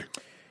 Oh boy.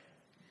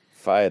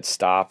 If I had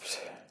stopped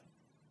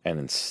and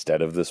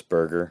instead of this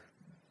burger,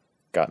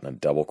 gotten a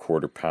double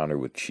quarter pounder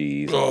with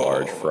cheese and a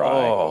large fry,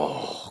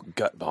 Oh,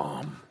 gut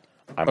bomb.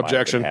 I might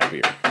Objection. have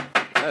been happier.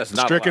 That's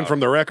not Stricken allowed. from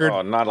the record.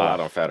 Oh, not allowed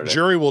on Saturday.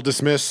 Jury will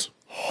dismiss.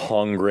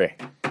 Hungry.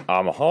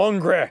 I'm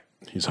hungry.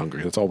 He's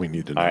hungry. That's all we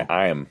need to know.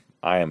 I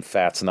am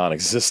fat's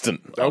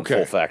non-existent on Okay.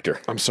 Full Factor.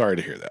 I'm sorry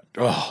to hear that.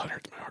 Oh, it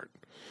hurts my heart.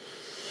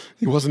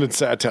 He wasn't in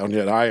Sad Town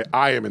yet. I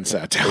am in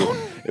Sad Town.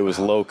 It was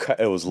low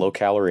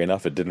calorie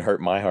enough. It didn't hurt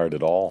my heart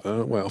at all.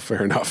 Well,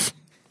 fair enough.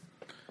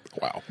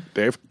 Wow.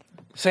 Dave?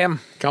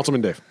 Sam.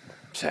 Councilman Dave.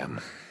 Sam.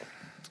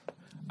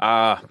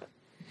 I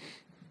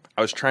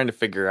was trying to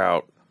figure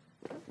out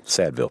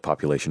Sadville,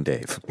 population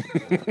Dave.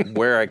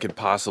 where I could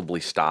possibly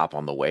stop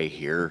on the way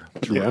here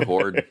to Yeah.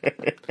 record.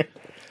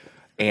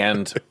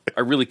 And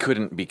I really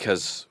couldn't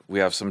because we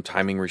have some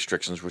timing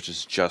restrictions, which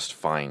is just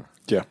fine.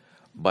 Yeah.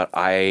 But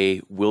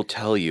I will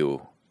tell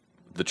you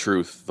the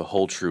truth, the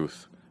whole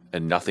truth,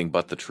 and nothing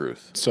but the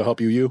truth. So help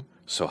you.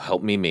 So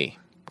help me, me.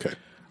 Okay.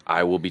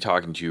 I will be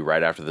talking to you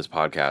right after this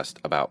podcast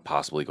about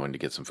possibly going to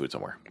get some food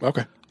somewhere.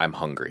 Okay. I'm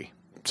hungry.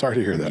 Sorry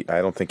to hear that.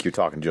 I don't think you're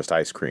talking just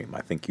ice cream.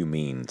 I think you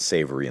mean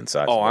savory and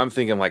sizable. Oh, I'm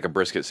thinking like a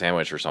brisket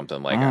sandwich or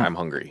something. Like, I'm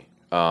hungry.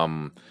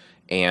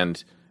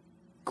 And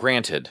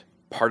granted,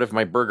 part of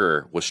my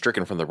burger was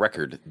stricken from the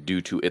record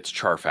due to its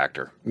char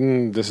factor.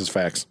 This is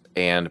facts.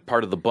 And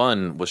part of the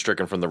bun was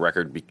stricken from the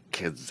record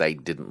because I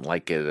didn't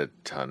like it a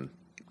ton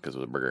because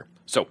of the burger.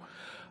 So,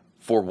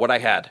 for what I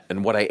had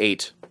and what I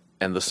ate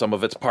and the sum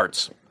of its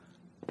parts,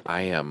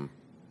 I am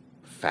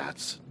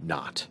fats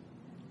not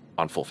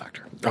on full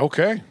factor.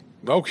 Okay.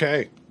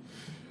 Okay.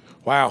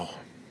 Wow.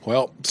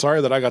 Well,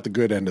 sorry that I got the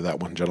good end of that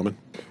one, gentlemen.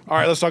 All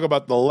right, let's talk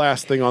about the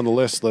last thing on the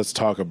list. Let's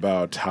talk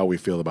about how we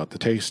feel about the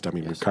taste. I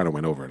mean, we kind of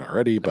went over it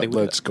already, but think we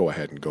let's go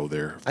ahead and go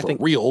there for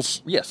think-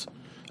 reals. Yes.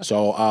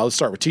 So let's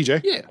start with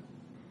TJ. Yeah.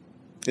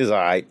 Is all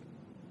right.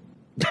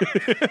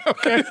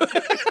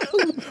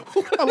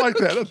 I like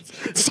that.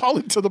 It's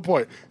solid to the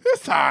point.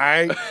 It's all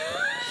right.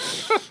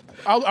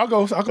 I'll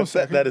go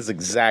second. That is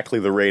exactly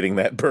the rating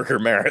that burger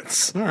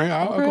merits. All right,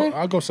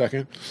 I'll go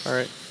second. All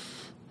right.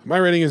 My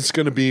rating is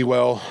going to be,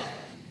 well,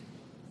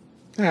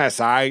 that's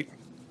all right.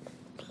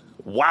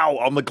 Wow,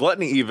 on the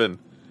gluttony even.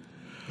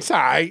 It's all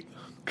right.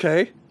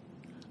 Okay.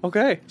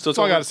 Okay. So it's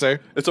all I over- gotta say.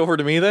 It's over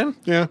to me then?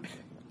 Yeah.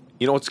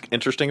 You know what's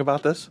interesting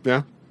about this?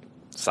 Yeah.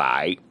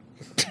 Sigh.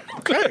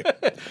 Okay.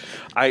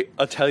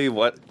 I'll tell you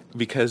what,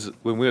 because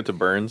when we went to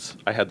Burns,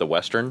 I had the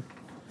Western.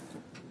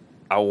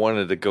 I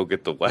wanted to go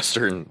get the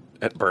Western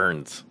at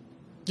Burns.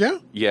 Yeah.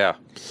 Yeah.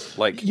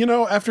 Like, You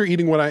know, after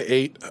eating what I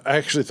ate, I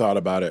actually thought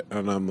about it,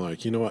 and I'm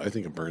like, you know what? I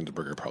think a Burns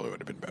burger probably would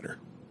have been better.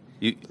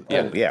 you,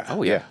 Oh, yeah.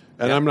 Oh, yeah.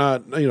 And I'm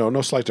not,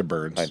 no slight to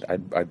Burns,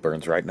 I'd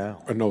Burns right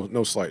now. or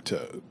no slight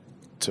to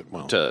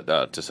well,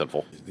 To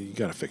Sinful. you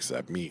got to fix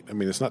that meat. I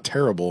mean, it's not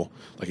terrible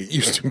like it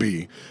used to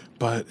be,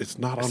 but it's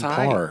not on It's aight.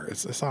 par.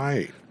 It's all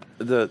right.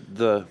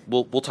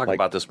 We'll talk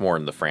about this more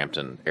in the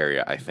Frampton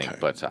area, I think, Okay.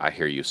 but I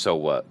hear you.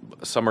 So,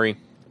 summary,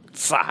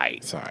 sigh.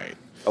 It's all right.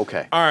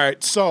 Okay. All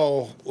right,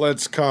 so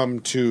let's come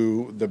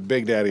to the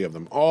big daddy of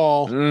them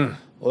all.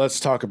 Let's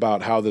talk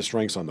about how this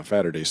ranks on the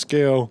Saturday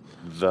scale.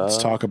 Let's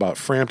talk about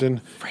Frampton.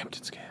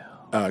 Frampton scale.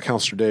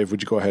 Counselor Dave,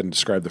 would you go ahead and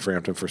describe the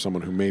Frampton for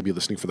someone who may be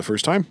listening for the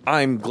first time?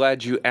 I'm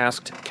glad you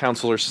asked,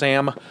 Counselor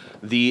Sam.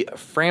 The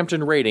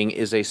Frampton rating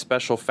is a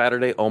special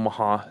Saturday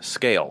Omaha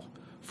scale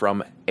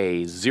from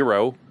a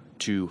 0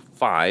 to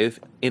 5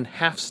 in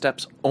half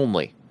steps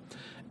only.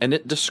 And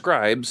it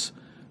describes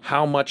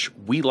how much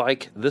we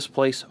like this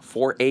place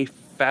for a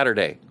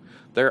Saturday.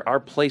 There are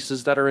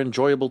places that are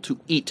enjoyable to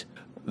eat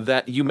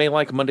that you may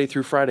like Monday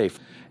through Friday.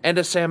 And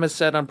as Sam has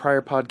said on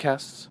prior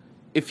podcasts,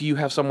 if you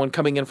have someone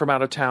coming in from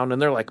out of town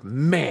and they're like,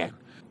 man,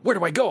 where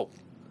do I go?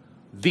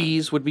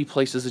 These would be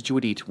places that you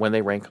would eat when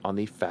they rank on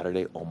the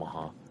Saturday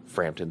Omaha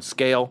Frampton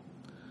scale.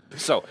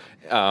 So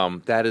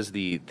that is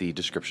the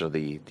description of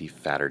the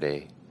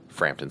Saturday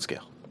Frampton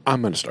scale.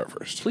 I'm going to start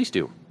first Please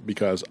do.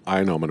 because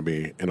I know I'm going to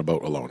be in a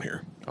boat alone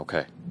here.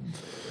 Okay.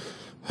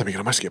 Let me get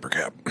on my skipper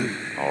cap.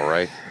 All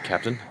right,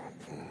 Captain.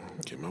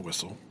 Get my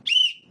whistle.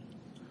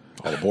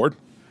 All aboard.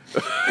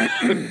 All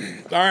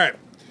right.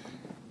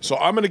 So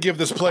I'm going to give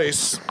this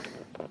place.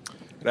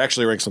 It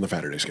actually ranks on the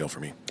Saturday scale for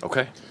me.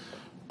 Okay.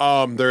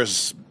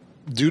 There's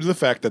due to the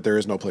fact that there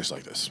is no place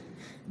like this.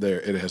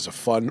 It has a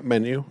fun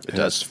menu. It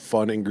does. has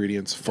fun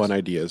ingredients, fun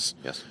ideas.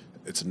 Yes.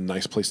 It's a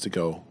nice place to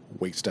go.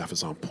 Wait staff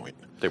is on point.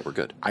 They were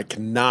good. I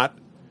cannot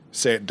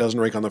say it doesn't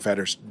rank on the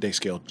Saturday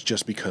scale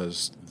just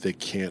because they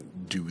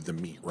can't do the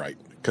meat right.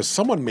 Because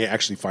someone may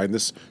actually find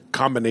this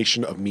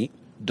combination of meat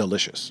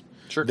delicious.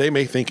 Sure. They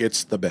may think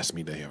it's the best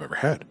meat they have ever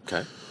had.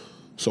 Okay.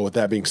 So with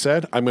that being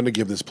said, I'm going to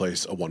give this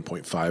place a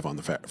 1.5 on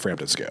the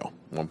Frampton scale.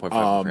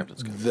 1.5 Frampton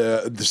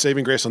scale. The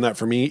saving grace on that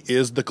for me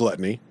is the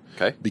gluttony.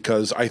 Okay.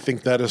 Because I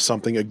think that is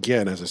something,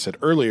 again, as I said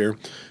earlier,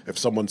 if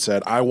someone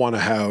said, I want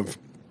to have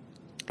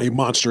a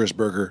monstrous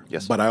burger,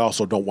 Yes. but I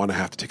also don't want to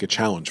have to take a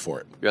challenge for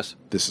it. Yes.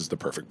 This is the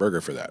perfect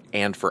burger for that.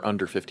 And for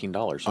under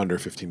 $15. Under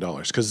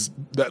 $15. Because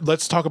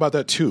let's talk about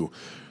that too.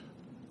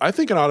 I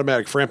think an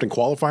automatic Frampton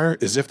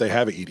qualifier is if they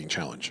have an eating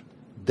challenge.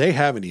 They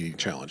have an eating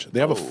challenge. They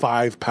have a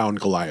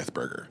 5-pound Goliath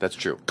burger. That's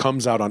true.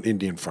 Comes out on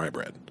Indian fry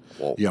bread.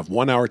 Whoa. You have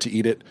 1 hour to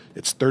eat it.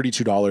 It's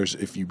 $32.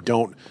 If you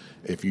don't,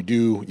 if you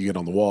do, you get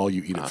on the wall,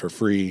 you eat it for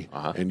free,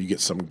 and you get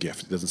some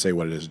gift. It doesn't say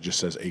what it is. It just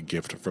says a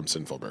gift from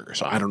Sinful Burger.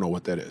 So I don't know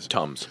what that is.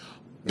 Tums.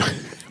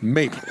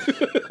 Maybe.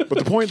 But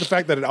the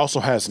fact that it also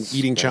has an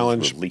eating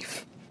challenge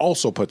Relief.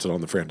 also puts it on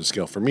the Frampton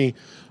scale for me.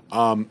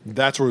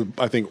 That's where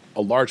I think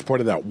a large point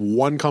of that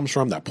 1 comes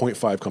from. That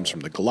 0.5 comes from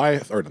the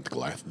Goliath, or not the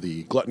Goliath,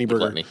 the Gluttony burger.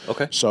 Gluttony,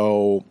 okay.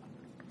 So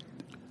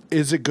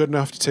is it good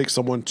enough to take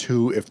someone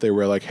to if they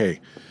were like, hey,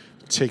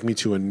 take me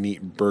to a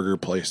neat burger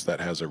place that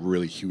has a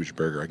really huge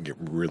burger, I can get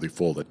really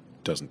full that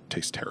doesn't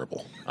taste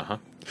terrible.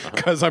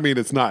 Because, I mean,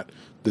 it's not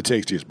the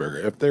tastiest burger.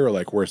 If they were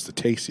like, where's the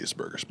tastiest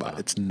burger spot?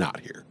 It's not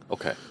here.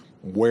 Okay.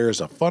 Where's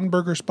a fun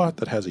burger spot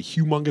that has a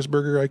humongous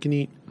burger I can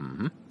eat?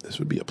 Mm-hmm. This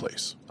would be a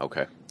place.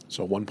 Okay.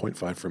 So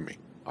 1.5 from me.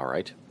 All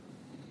right.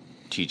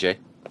 TJ?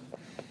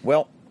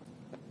 Well,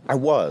 I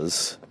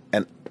was,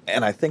 and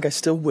I think I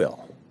still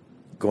will,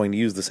 going to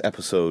use this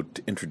episode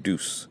to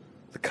introduce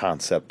the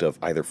concept of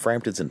either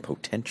Framptons in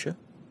Potentia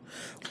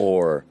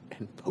or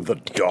the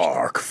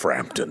Dark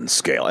Frampton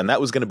scale. And that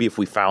was going to be if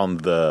we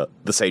found the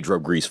Sage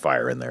Road Grease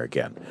Fire in there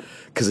again.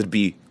 Because it'd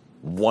be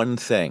one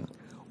thing,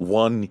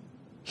 one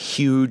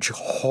huge,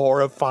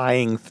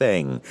 horrifying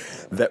thing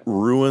that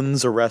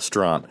ruins a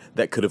restaurant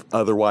that could have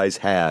otherwise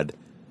had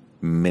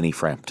many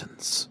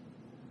Framptons.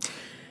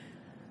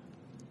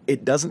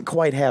 It doesn't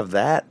quite have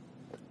that,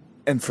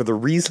 and for the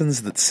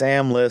reasons that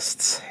Sam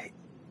lists,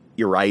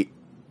 you're right,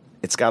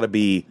 it's got to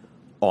be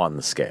on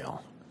the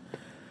scale.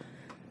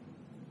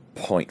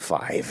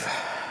 0.5.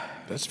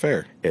 That's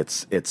fair.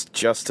 It's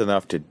just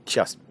enough to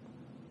just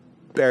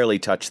barely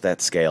touch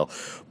that scale,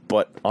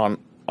 but on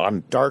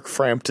Dark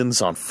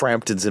Framptons, on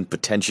Framptons in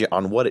Potentia,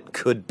 on what it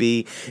could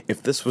be,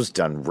 if this was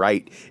done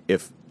right,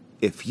 if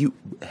you,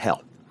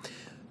 hell,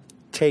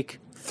 take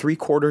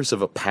 3/4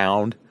 of a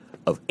pound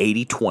of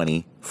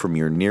 80/20 from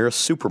your nearest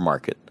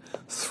supermarket,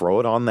 throw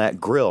it on that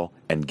grill,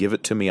 and give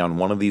it to me on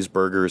one of these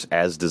burgers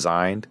as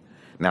designed.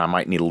 Now, I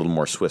might need a little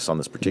more Swiss on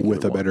this particular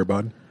With a one. better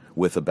bun?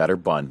 With a better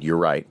bun. You're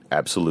right.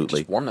 Absolutely.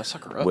 Just warm that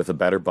sucker up. With a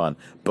better bun.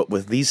 But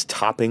with these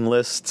topping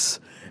lists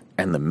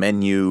and the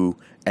menu,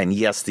 and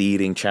yes, the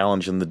eating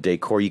challenge and the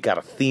decor, you got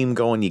a theme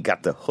going, you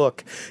got the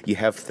hook, you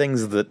have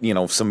things that,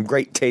 some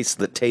great tastes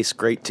that taste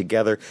great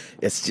together.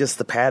 It's just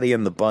the patty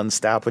and the bun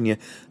stopping you.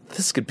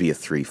 This could be a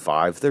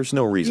 3.5. There's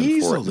no reason for it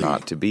Easily.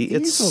 not to be.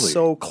 It's Easily.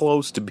 so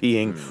close to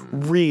being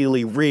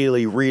really,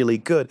 really, really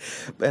good.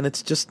 And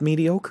it's just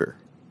mediocre.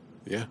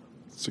 Yeah.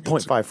 It's a good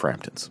 0.5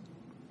 Framptons.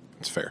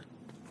 It's fair.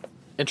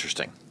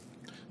 Interesting.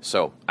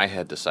 So I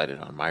had decided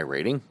on my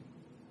rating,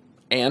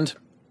 and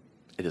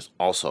it is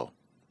also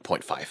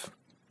 0.5.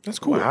 That's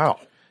cool.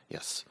 Wow.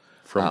 Yes.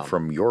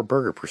 From your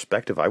burger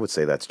perspective, I would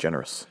say that's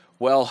generous.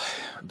 Well,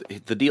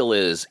 the deal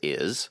is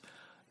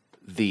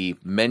the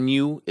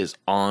menu is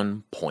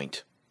on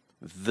point.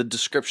 The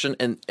description,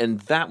 and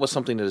that was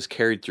something that is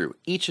carried through.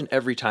 Each and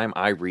every time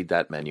I read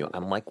that menu,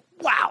 I'm like,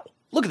 wow,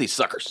 look at these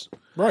suckers.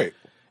 Right.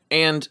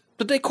 And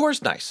the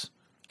decor's nice.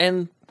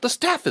 And the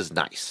staff is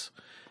nice.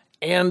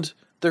 And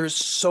there's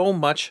so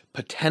much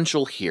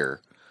potential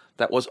here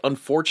that was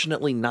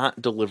unfortunately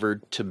not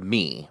delivered to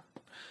me.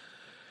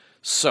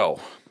 So,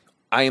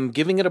 I am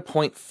giving it a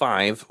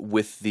 0.5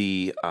 with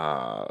the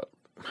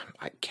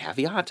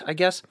caveat, I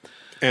guess.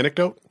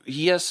 Anecdote?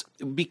 Yes,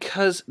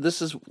 because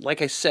this is,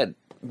 like I said,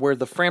 where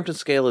the Frampton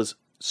scale is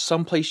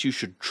someplace you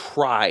should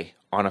try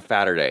on a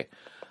Saturday.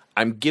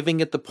 I'm giving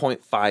it the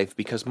 0.5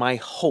 because my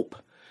hope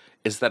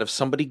is that if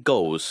somebody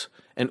goes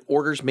and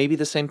orders maybe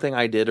the same thing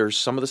I did or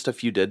some of the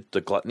stuff you did,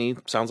 the gluttony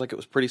sounds like it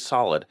was pretty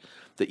solid,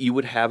 that you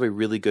would have a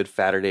really good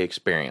Saturday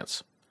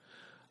experience.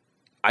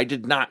 I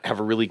did not have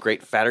a really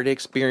great Saturday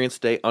experience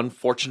today,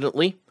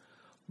 unfortunately,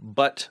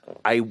 but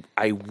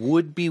I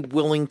would be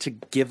willing to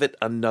give it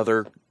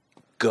another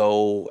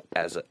go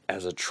as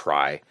a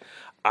try.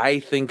 I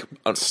think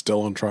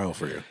Still on trial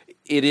for you.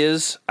 it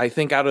is. I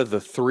think out of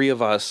the three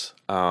of us,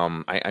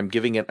 I'm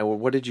giving it.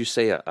 What did you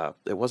say?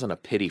 It wasn't a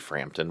pity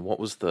Frampton. What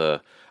was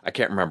the? I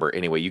can't remember.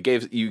 Anyway, you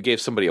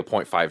gave somebody a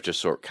 0.5 just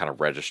so it kind of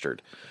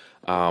registered.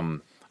 I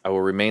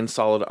will remain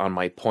solid on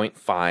my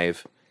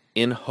 0.5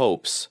 in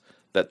hopes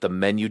that the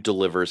menu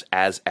delivers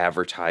as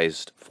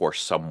advertised for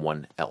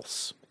someone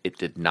else. It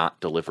did not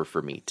deliver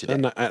for me today.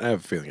 And I have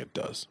a feeling it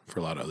does for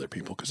a lot of other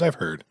people because I've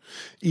heard,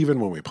 even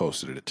when we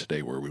posted it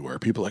today where we were,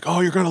 people like, "Oh,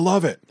 you're gonna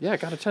love it," Yeah, it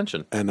got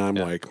attention. and I'm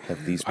like,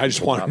 Have these I just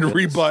people wanted not to been to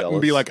rebut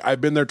and be Stella's? like,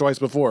 "I've been there twice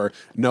before."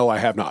 No, I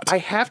have not. I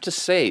have to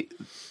say,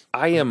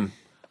 I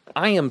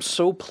am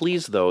so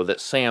pleased though that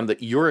Sam,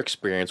 that your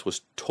experience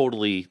was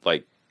totally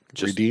like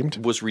just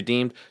Redeemed? Was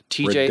redeemed.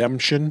 TJ,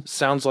 Redemption.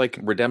 sounds like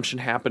redemption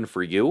happened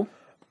for you.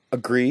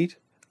 Agreed.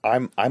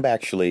 I'm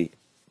actually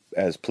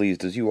as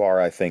pleased as you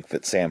are. I think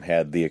that Sam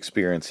had the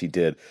experience he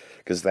did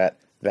because that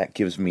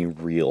gives me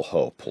real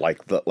hope.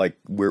 Like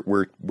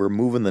we're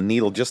moving the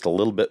needle just a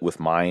little bit with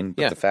mine,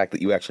 but Yeah. the fact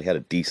that you actually had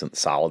a decent,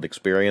 solid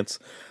experience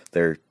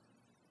there,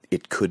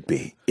 it could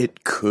be.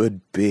 It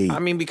could be. I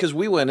mean, because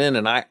we went in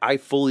and I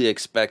fully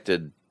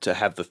expected to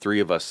have the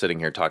three of us sitting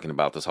here talking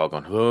about this, all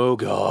going, "Oh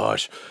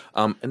gosh,"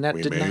 and that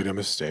We did made not. a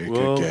mistake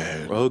Well,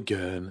 again.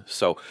 Again.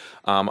 So,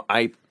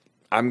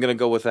 I'm gonna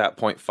go with that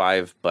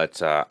 0.5,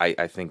 but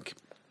I think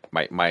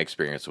my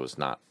experience was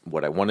not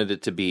what I wanted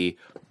it to be,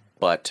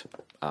 but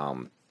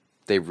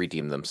they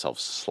redeemed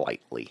themselves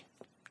slightly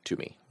to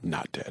me.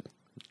 Not dead.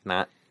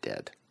 Not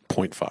dead.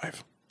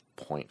 0.5.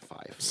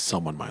 0.5.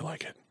 Someone might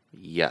like it.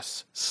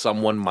 Yes,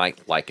 someone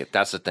might like it.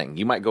 That's the thing.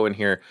 You might go in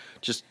here,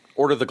 just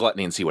order the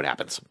gluttony and see what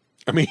happens.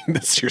 I mean,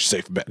 that's your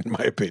safe bet, in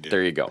my opinion.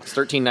 There you go. It's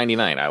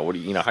 $13.99. How are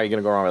you going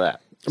to go wrong with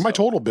that? My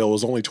total bill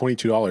was only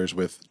 $22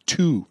 with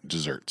 2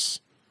 desserts,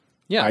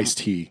 Yeah, iced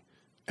tea,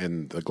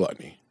 and the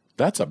gluttony.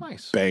 That's a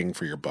Nice. bang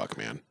for your buck,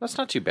 man. that's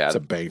not too bad. That's a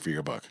bang for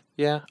your buck.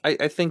 Yeah,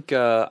 I think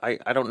I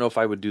don't know if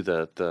I would do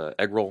the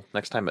egg roll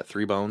next time at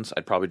 3 Bones.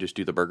 I'd probably just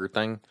do the burger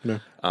thing. Yeah.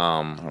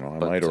 I don't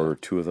know. I might order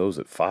 2 of those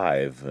at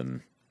 5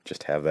 and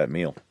just have that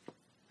meal.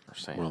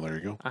 Well, there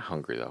you go. I'm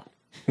hungry though.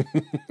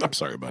 I'm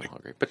sorry, buddy.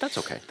 Hungry, but that's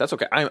okay. That's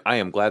okay. I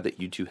am glad that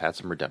you two had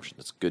some redemption.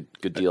 That's a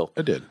good deal.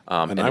 I did.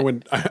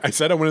 And I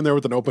said I went in there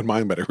with an open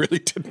mind, but I really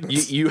didn't.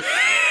 You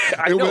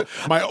I know.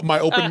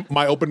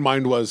 My open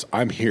mind was,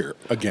 I'm here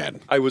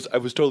again. I was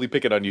totally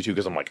picking on you two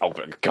because I'm like, oh,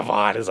 come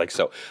on. It's like,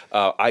 so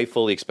I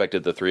fully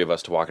expected the 3 of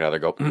us to walk out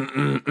there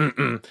and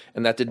go,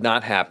 and that did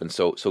not happen.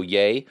 So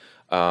yay.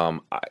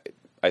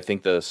 I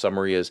think the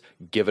summary is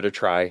give it a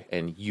try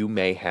and you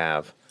may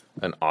have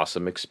an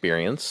awesome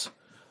experience.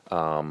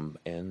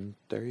 And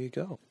there you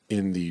go.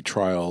 In the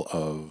trial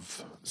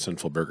of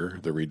Sinful Burger,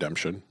 the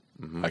redemption,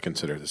 I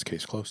consider this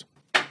case closed.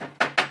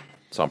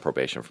 It's on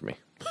probation for me.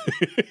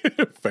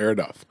 Fair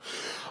enough.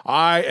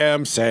 I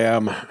am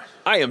Sam.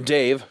 I am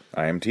Dave.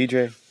 I am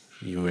TJ.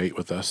 You ate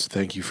with us.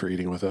 Thank you for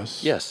eating with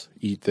us. Yes.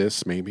 Eat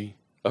this, maybe.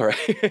 All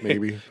right.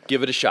 Maybe.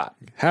 Give it a shot.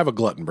 Have a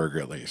glutton burger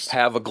at least.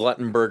 Have a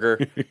glutton burger.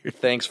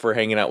 Thanks for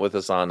hanging out with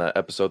us on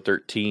episode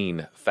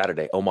 13.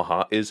 Saturday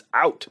Omaha is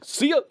out.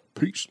 See ya.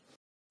 Peace.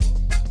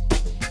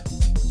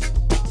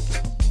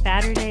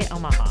 Saturday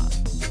Omaha.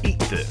 Eat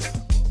this.